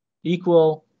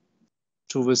equal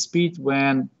to the speed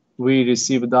when we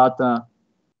receive data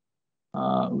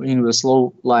in the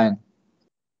slow line.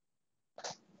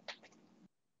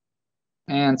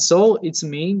 And so it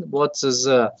means what is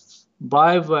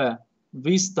by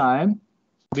this time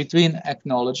between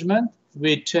acknowledgement,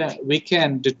 we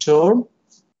can determine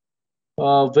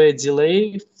the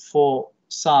delay for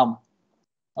some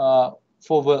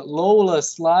for the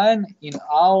lowest line in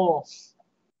our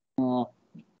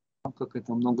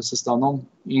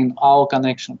in our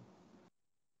connection.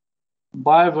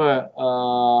 By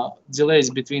the delays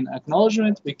between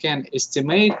acknowledgement, we can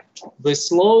estimate the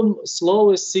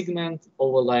slowest segment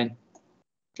of a line.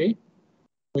 Okay,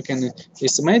 we can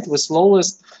estimate the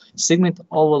slowest segment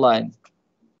of a line,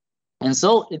 and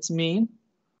so it means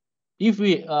if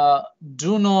we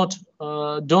don't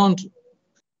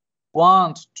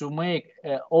want to make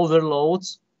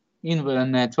overloads in the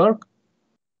network,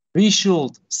 we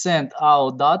should send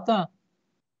our data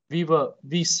with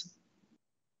this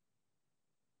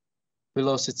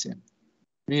velocity.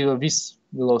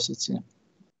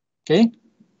 Okay.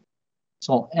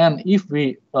 So, and if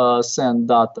we send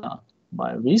data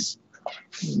by this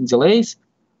delays,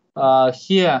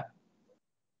 here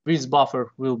this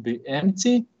buffer will be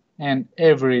empty, and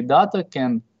every data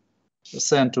can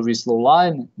send to this low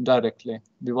line directly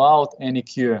without any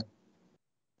queue.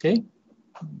 Okay,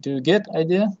 do you get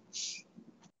idea?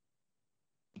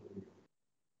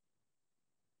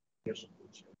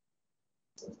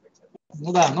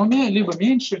 Ну да, но либо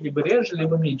меньше, либо реже,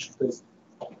 либо меньше. То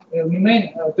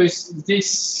есть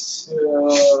здесь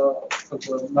как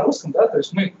бы на русском, да, то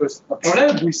есть мы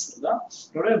отправляем быстро, да,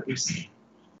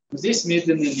 Здесь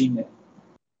медленная линия.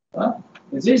 Да?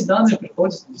 Здесь данные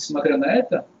приходят, несмотря на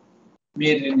это,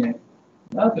 медленнее.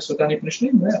 Да? То есть вот они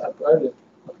пришли, мы отправили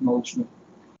acknowledgement.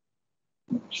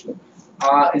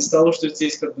 А из-за того, что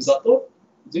здесь как бы затор,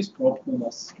 здесь пробка у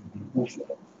нас буфер.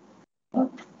 Да?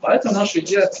 Поэтому наша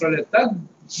идея отправлять так.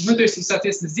 Ну, то есть,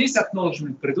 соответственно, здесь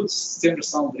acknowledgement придут с тем же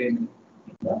самым временем.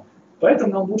 Да?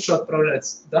 Поэтому нам лучше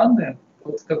отправлять данные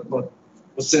вот как бы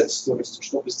вот с этой скоростью,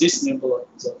 чтобы здесь не было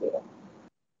затора.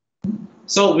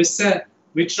 So we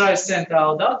try send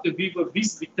our data with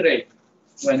this bit rate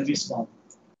when this one.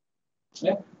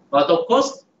 Yeah? But of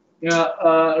course,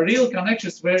 real connection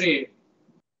is very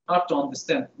hard to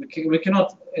understand. We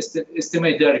cannot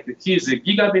estimate directly. Here's a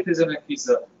gigabit, isn't it? Here's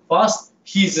a fast.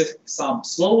 Here's some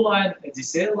slow line, a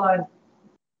DCL line.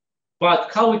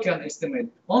 But how we can estimate?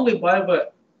 Only by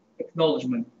the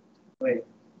acknowledgement rate.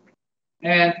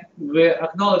 And the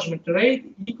acknowledgement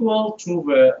rate equal to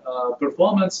the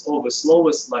performance of the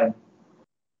slowest line.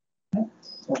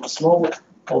 Of the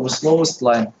slowest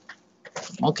line.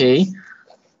 Okay.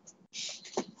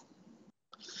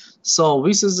 So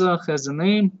this is has a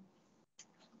name,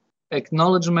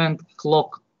 acknowledgement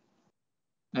clock.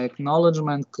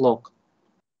 Acknowledgement clock.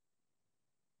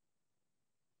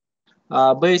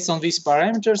 Based on these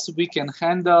parameters, we can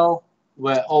handle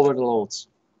the overloads.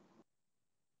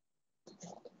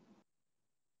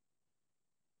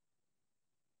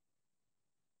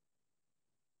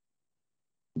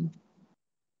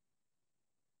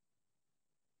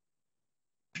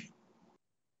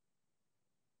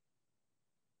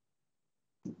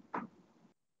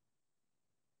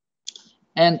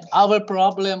 And our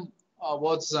problem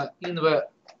was in the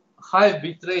high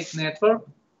bitrate network.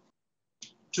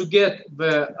 To get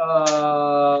the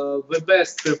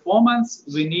best performance,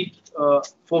 we need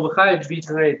for the high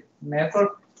bitrate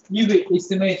network. If we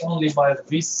estimate only by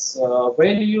this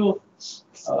value,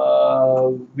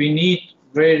 we need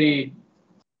very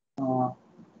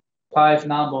high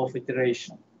number of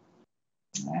iteration.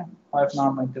 Yeah, high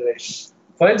number iteration.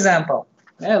 For example,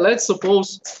 yeah, let's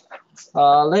suppose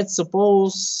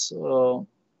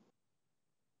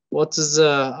what is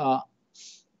our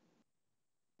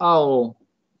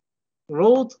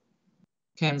road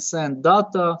can send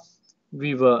data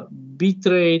with a bit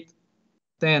rate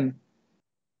 10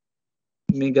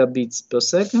 megabits per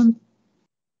second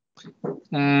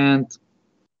and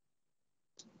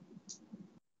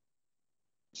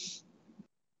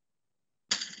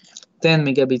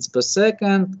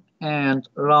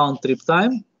round trip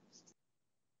time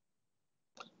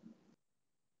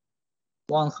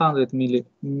 100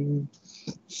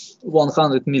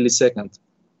 milliseconds.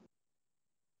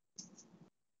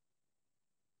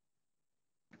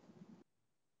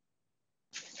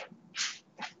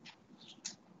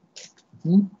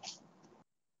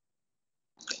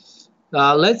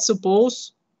 Let's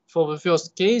suppose for the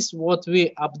first case what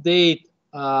we update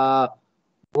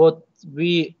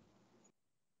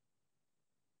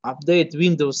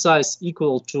window size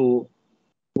equal to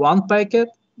 1 packet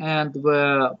and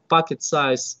the packet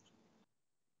size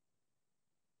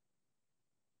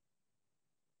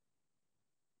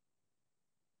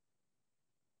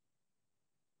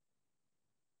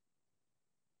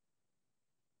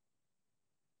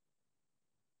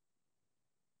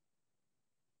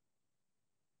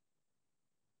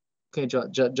okay,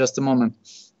 just a moment.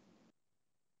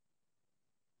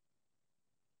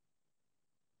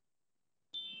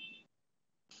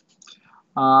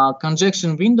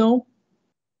 Conjunction window,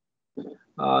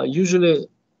 usually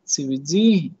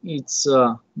CVD, it's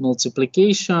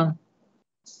multiplication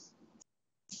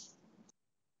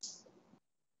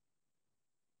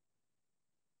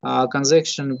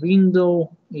conjunction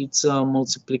window, it's a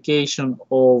multiplication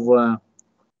of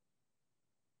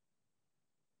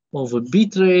a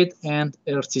bit rate and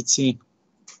RTT.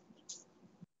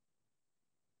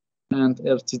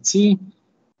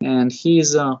 And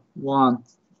here's 1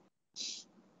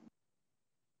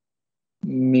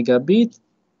 megabit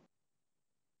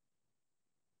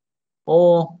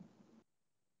or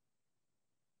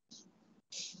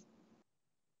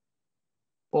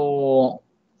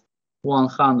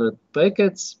 100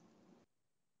 packets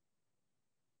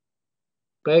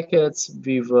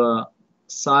with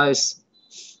size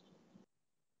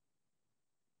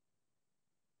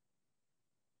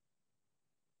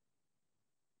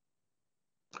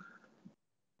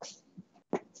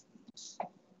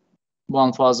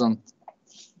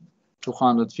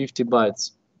 1250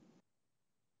 bytes.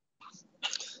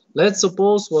 Let's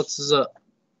suppose what's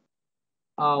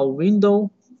our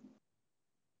window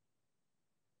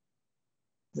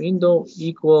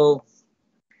equal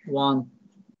 1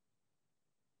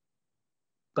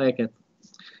 packet,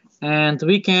 and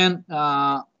we can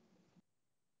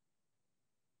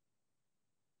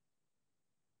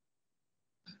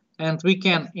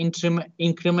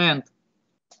increment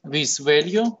this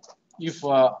value if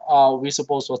we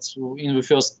suppose what's in the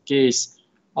first case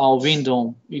our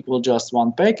window equal just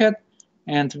 1 packet,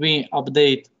 and we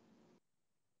update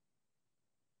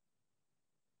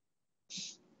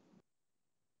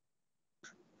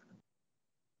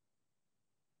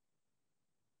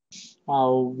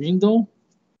our window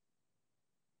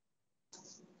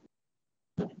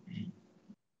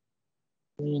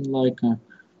in like a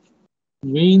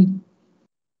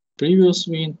previous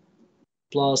win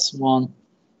plus 1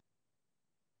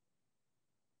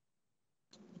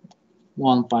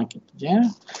 packet. Yeah.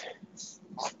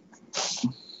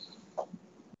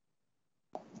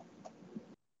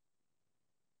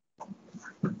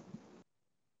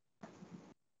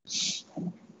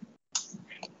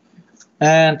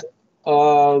 And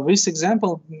this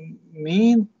example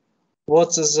mean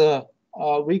what is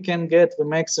we can get the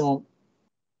maximum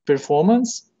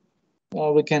performance.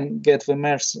 We can get the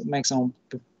maximum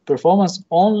performance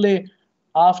only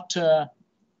after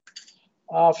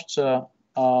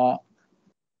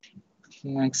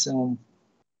maximum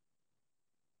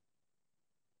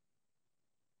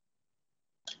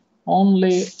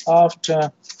only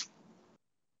after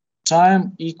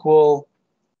time equal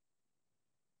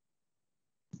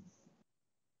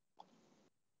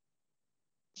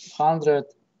 100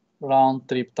 round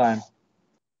trip time.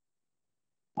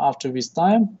 After this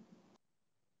time,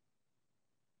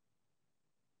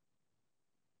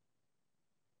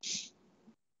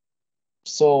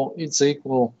 so it's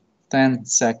equal 10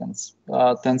 seconds.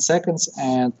 10 seconds,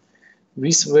 and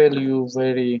this value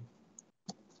very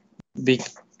big.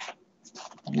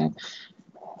 Yeah.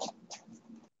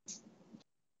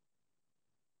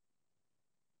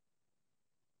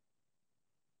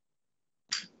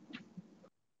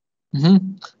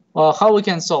 How we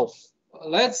can solve?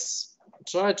 Let's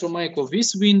try to make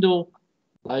this window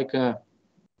like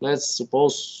let's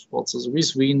suppose what's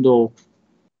this window.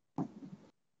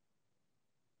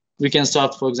 We can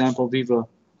start, for example, with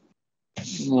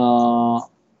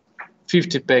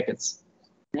 50 packets.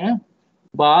 Yeah,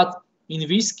 but in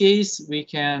this case we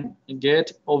can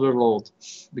get overload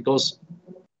because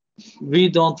we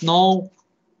don't know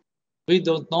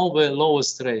the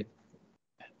lowest rate.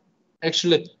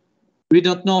 Actually, we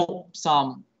don't know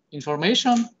some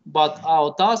information, but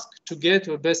our task to get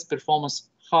the best performance,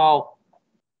 how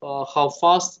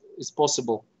fast is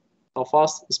possible. How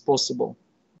fast is possible.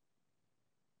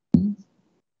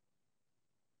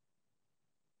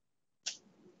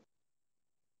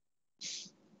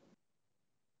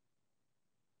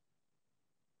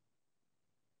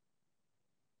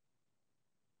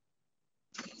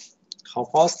 How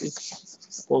fast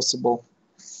it's possible.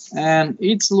 And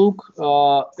it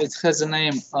has a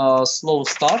name slow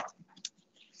start.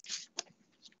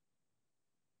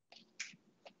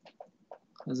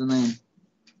 Has a name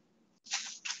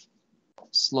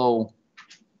slow.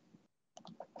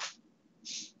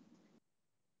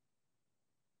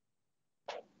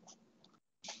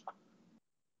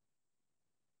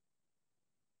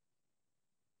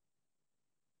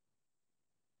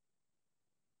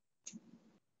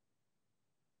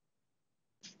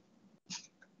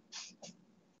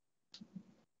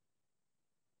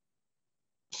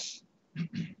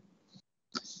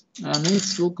 And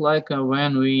it's look like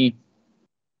when we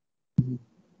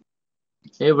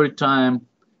every time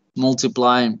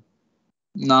multiply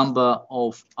number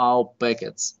of our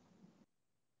packets.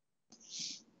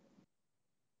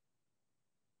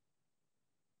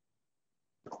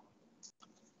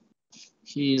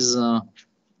 Here's a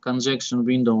conjunction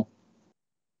window.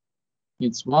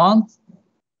 It's 1.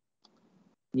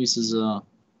 This is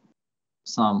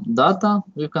some data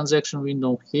with conjunction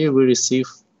window. Here we receive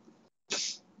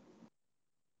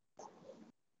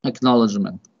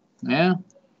acknowledgement. Yeah.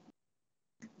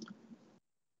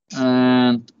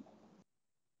 And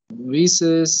this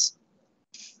is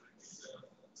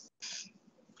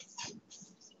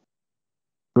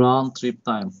round trip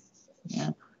time. Yeah.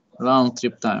 Round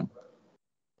trip time.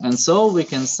 And so we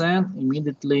can send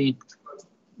immediately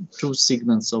 2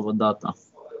 segments of data.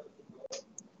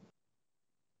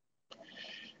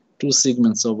 2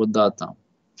 segments of data.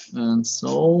 And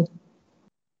so,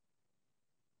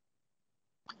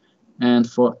 and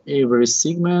for every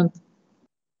segment,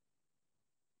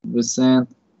 we send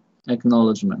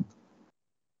acknowledgement.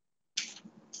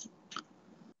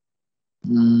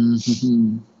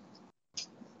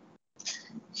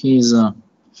 Here's a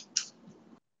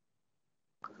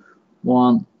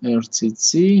 1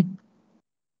 RTT,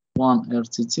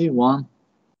 1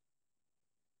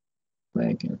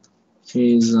 packet.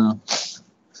 Here's a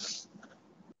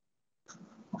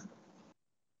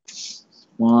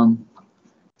 1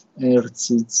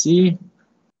 RTT,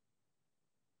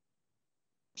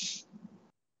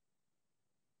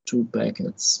 2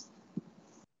 packets.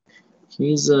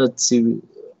 Here's a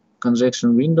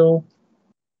conjunction window.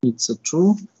 It's a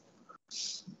true.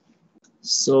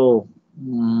 So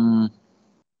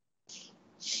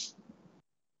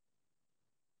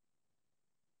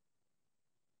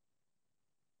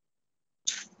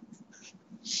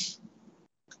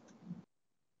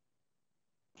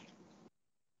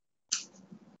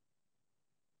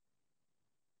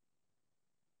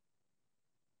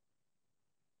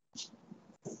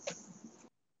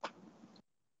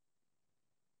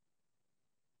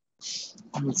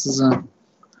this is a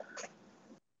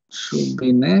should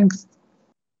be next.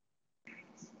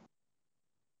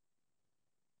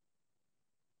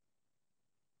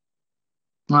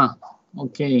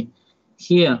 Okay.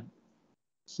 Here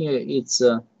it's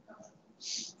a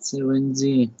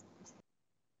 7D3.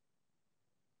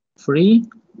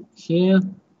 Here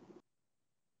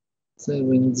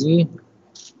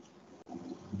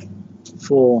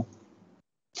 7D4.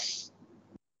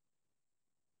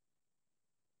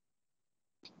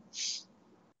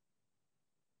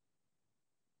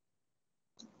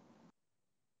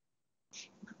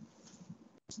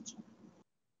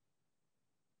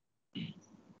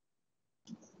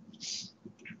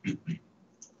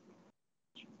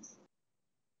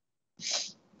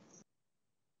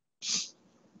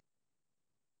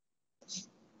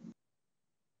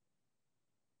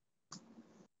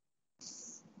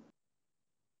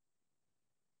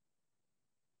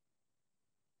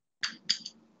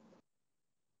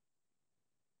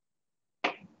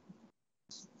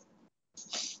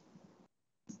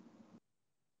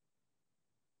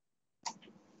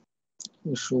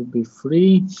 It should be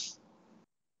 3.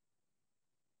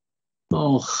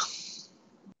 Oh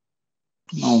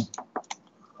no,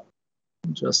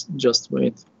 just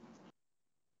wait.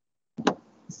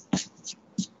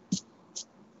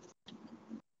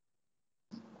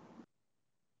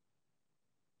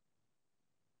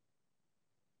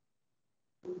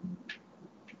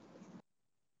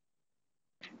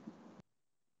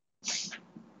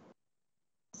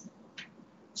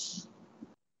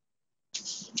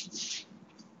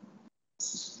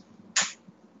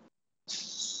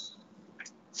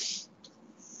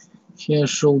 here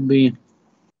should be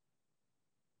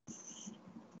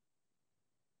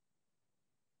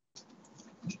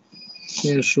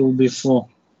here should be 4.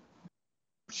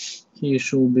 Here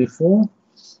should be 4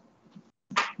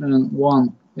 and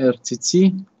 1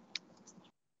 RTT,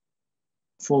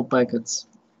 4 packets,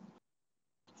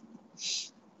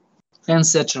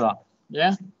 etc.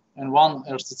 Yeah, and 1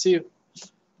 RTT,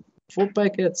 4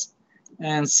 packets,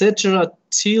 and etc.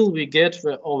 till we get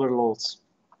the overloads.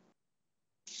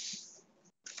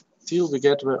 Till we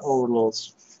get the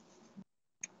overloads.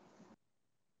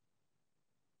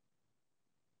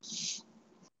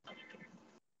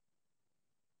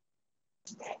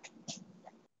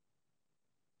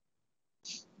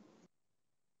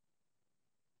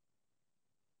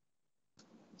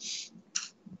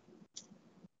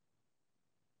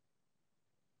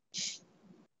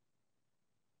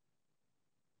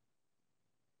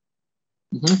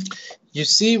 You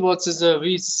see what is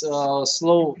this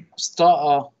slow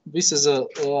start? This is a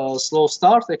slow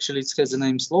start. Actually, it has the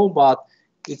name slow, but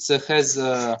it has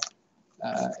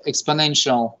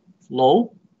exponential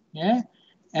low. Yeah,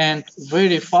 and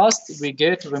very fast we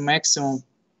get the maximum,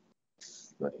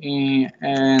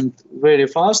 and very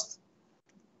fast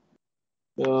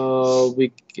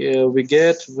we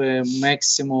get the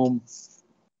maximum.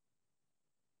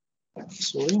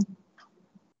 Sorry.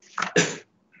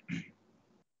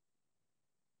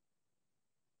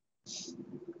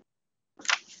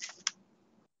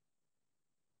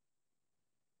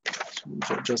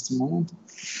 Just a moment.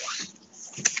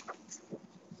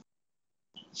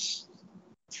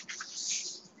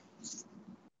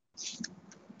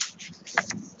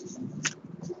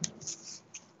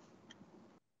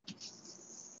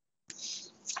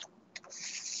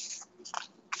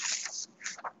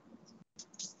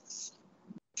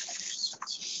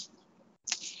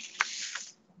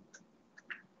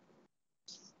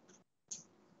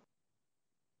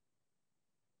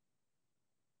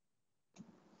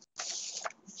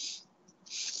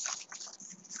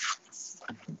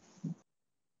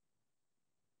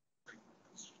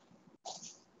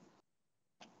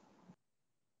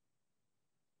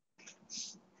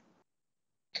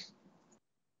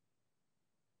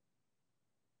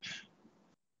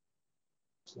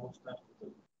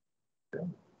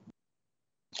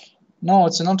 No,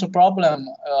 it's not a problem.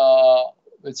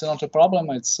 It's not a problem.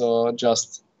 It's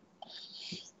just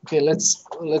okay. Let's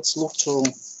look to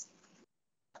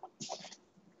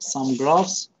some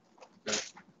graphs.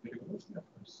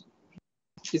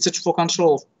 It's for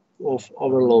control of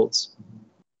overloads.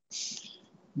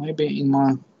 Maybe in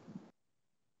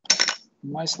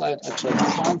my slide I try to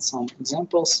find some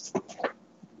examples.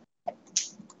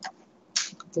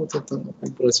 Как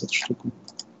брать эту штуку?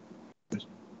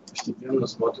 Постепенно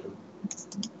смотрим.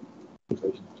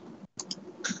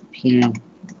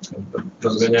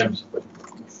 Разгоняемся.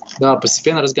 Да,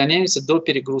 постепенно разгоняемся до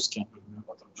перегрузки.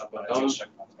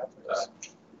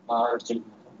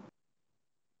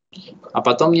 А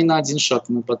потом не на один шаг,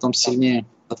 мы потом сильнее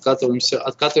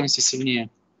откатываемся сильнее.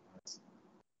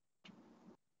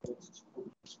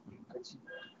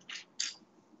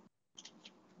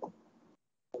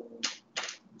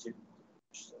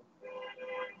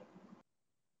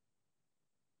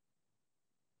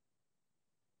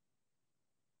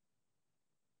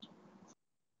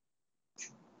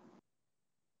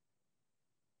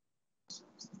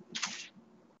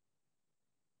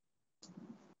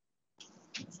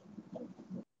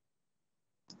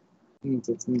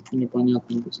 Тут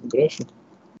непонятный будет график.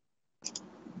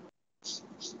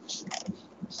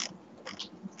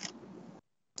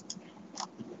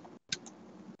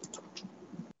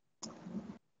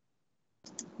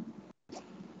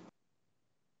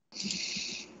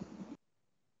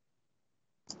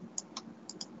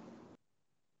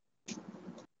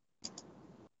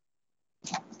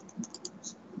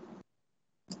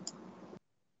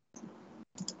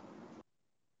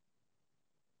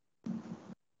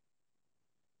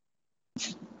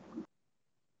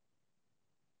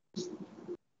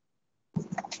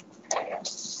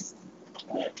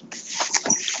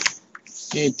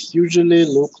 It usually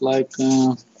look like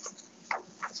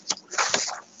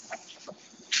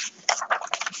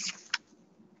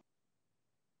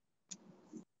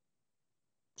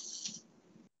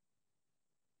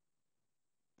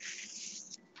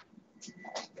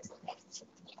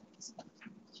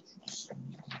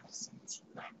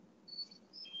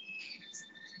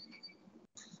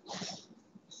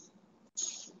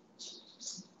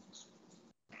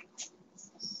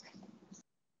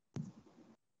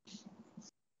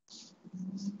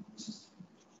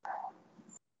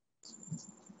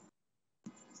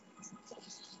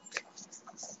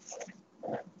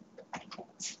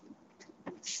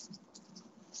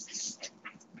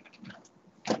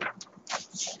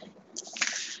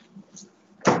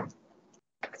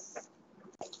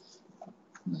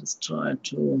try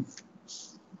to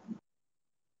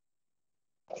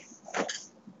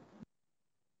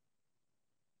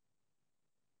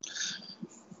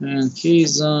and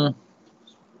he's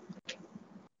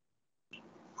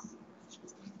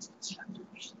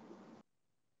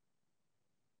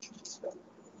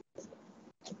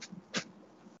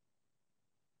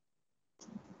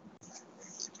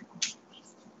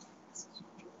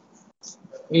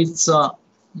it's a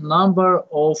number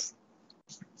of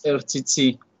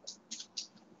RTT.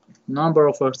 Number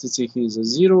of RTT is a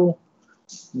 0.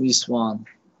 This one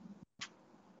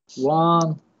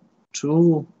 1,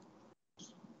 2,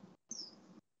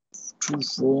 2,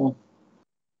 4.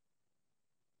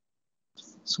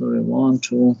 Sorry, 1,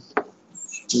 2,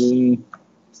 3,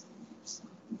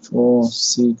 4,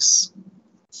 6.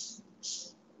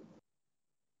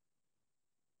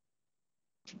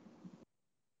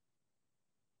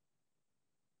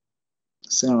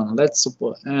 7. Let's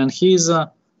suppose, and he's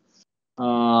a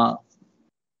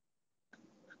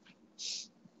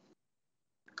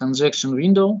conjunction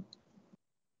window.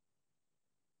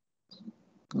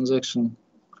 Conjunction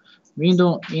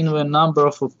window in the number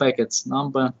of packets.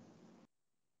 Number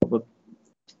of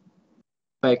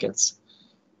packets.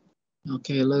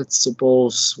 Okay, let's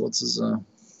suppose what is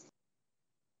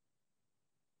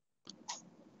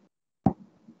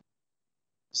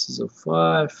this is a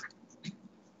 5,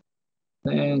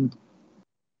 10,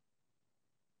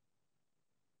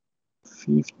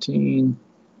 15,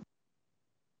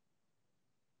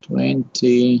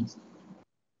 20,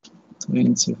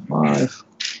 25,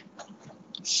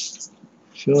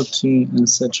 30,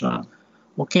 etc.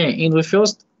 Okay, in the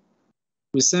first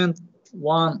we send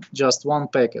just one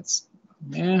packets.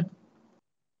 Yeah.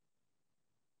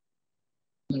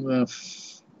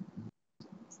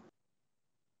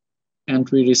 And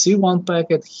we receive one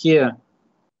packet here.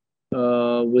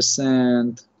 We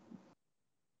send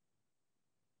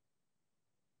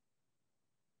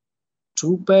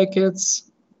 2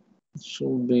 packets. It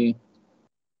should be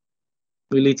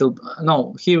a little.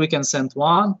 No, here we can send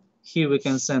 1. Here we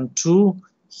can send 2.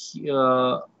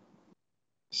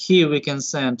 Here we can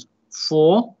send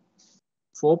 4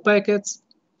 packets.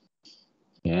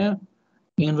 Yeah.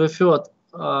 In the third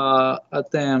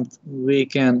attempt, we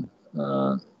can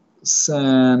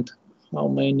send how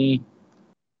many?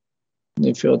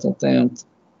 The third attempt.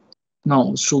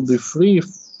 No, it should be 3,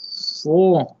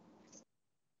 4.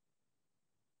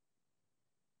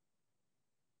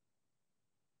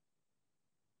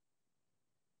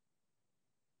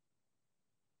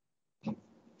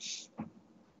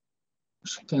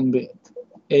 Can be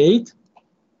 8,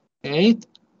 and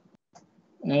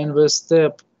the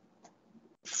step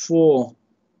 4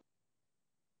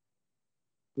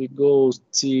 we go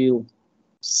till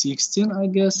 16, I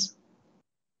guess.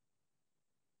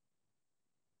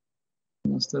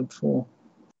 Step 4.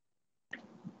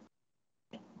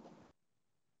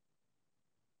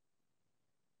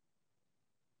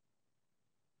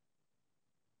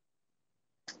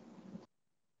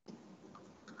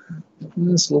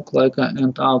 This look like an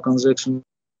entire conjunction.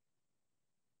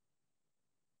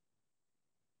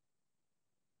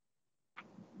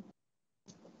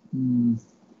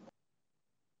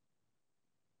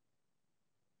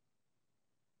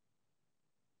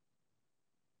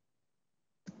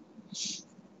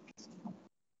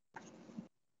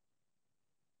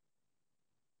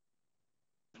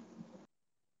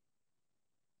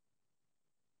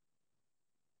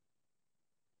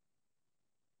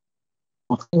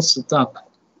 Махнулся так.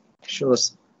 Еще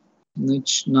раз.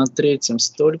 На третьем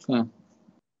столько.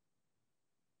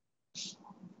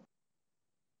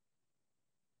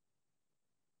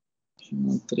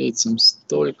 На третьем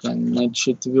столько. На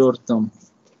четвертом.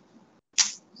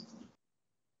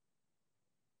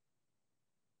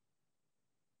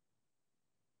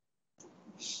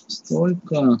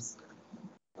 Столько.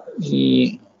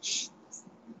 И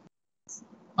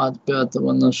от 5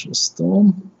 на 6.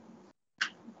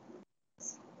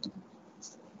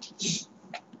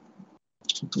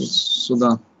 Тут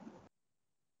сюда.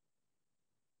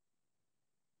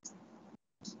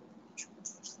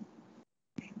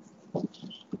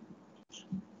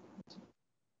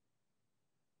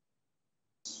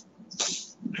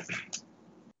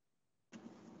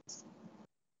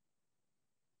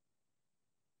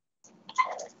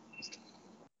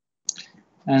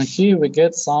 And here we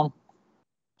get some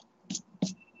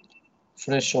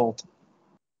threshold.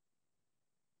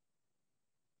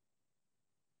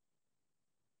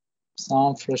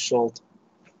 Some threshold.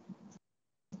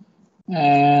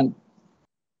 And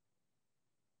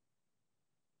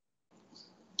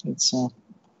it's a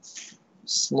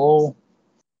slow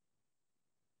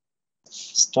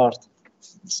start.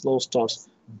 Slow start.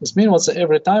 This means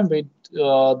every time we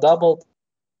double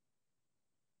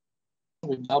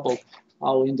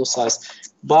our window size.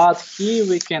 But here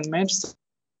we can match.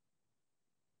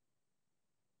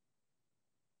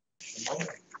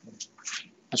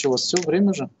 А что, у вас все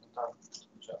время же?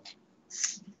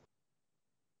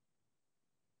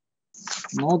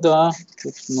 Ну да,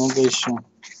 тут много еще.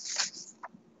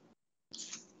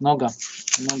 Много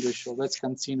еще. Let's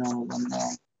continue.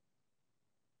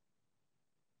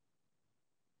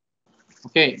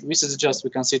 Okay, this is just, we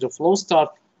can see the flow start.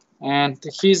 And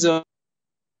here's a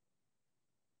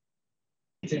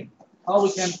how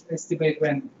we can estimate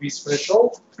when this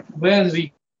threshold, when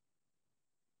we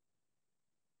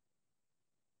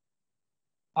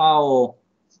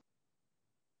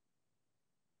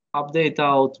update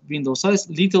our window size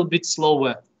little bit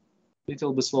slower.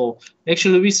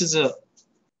 Actually, this is a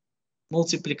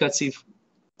multiplicative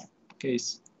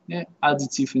case. Yeah,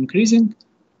 additive increasing,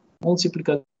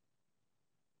 multiplicative.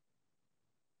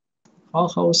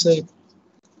 How say it?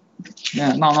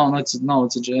 Yeah, no, it's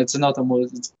not a more.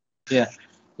 Yeah,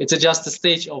 it's just a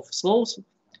stage of slows.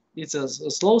 It's a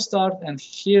slow start, and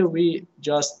here we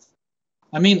just,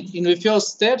 I mean, in the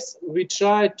first steps we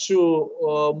try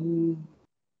to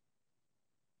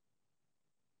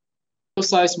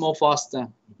size more faster,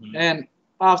 and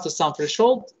after some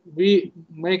threshold we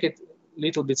make it a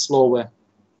little bit slower.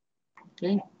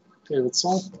 Okay, that's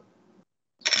all.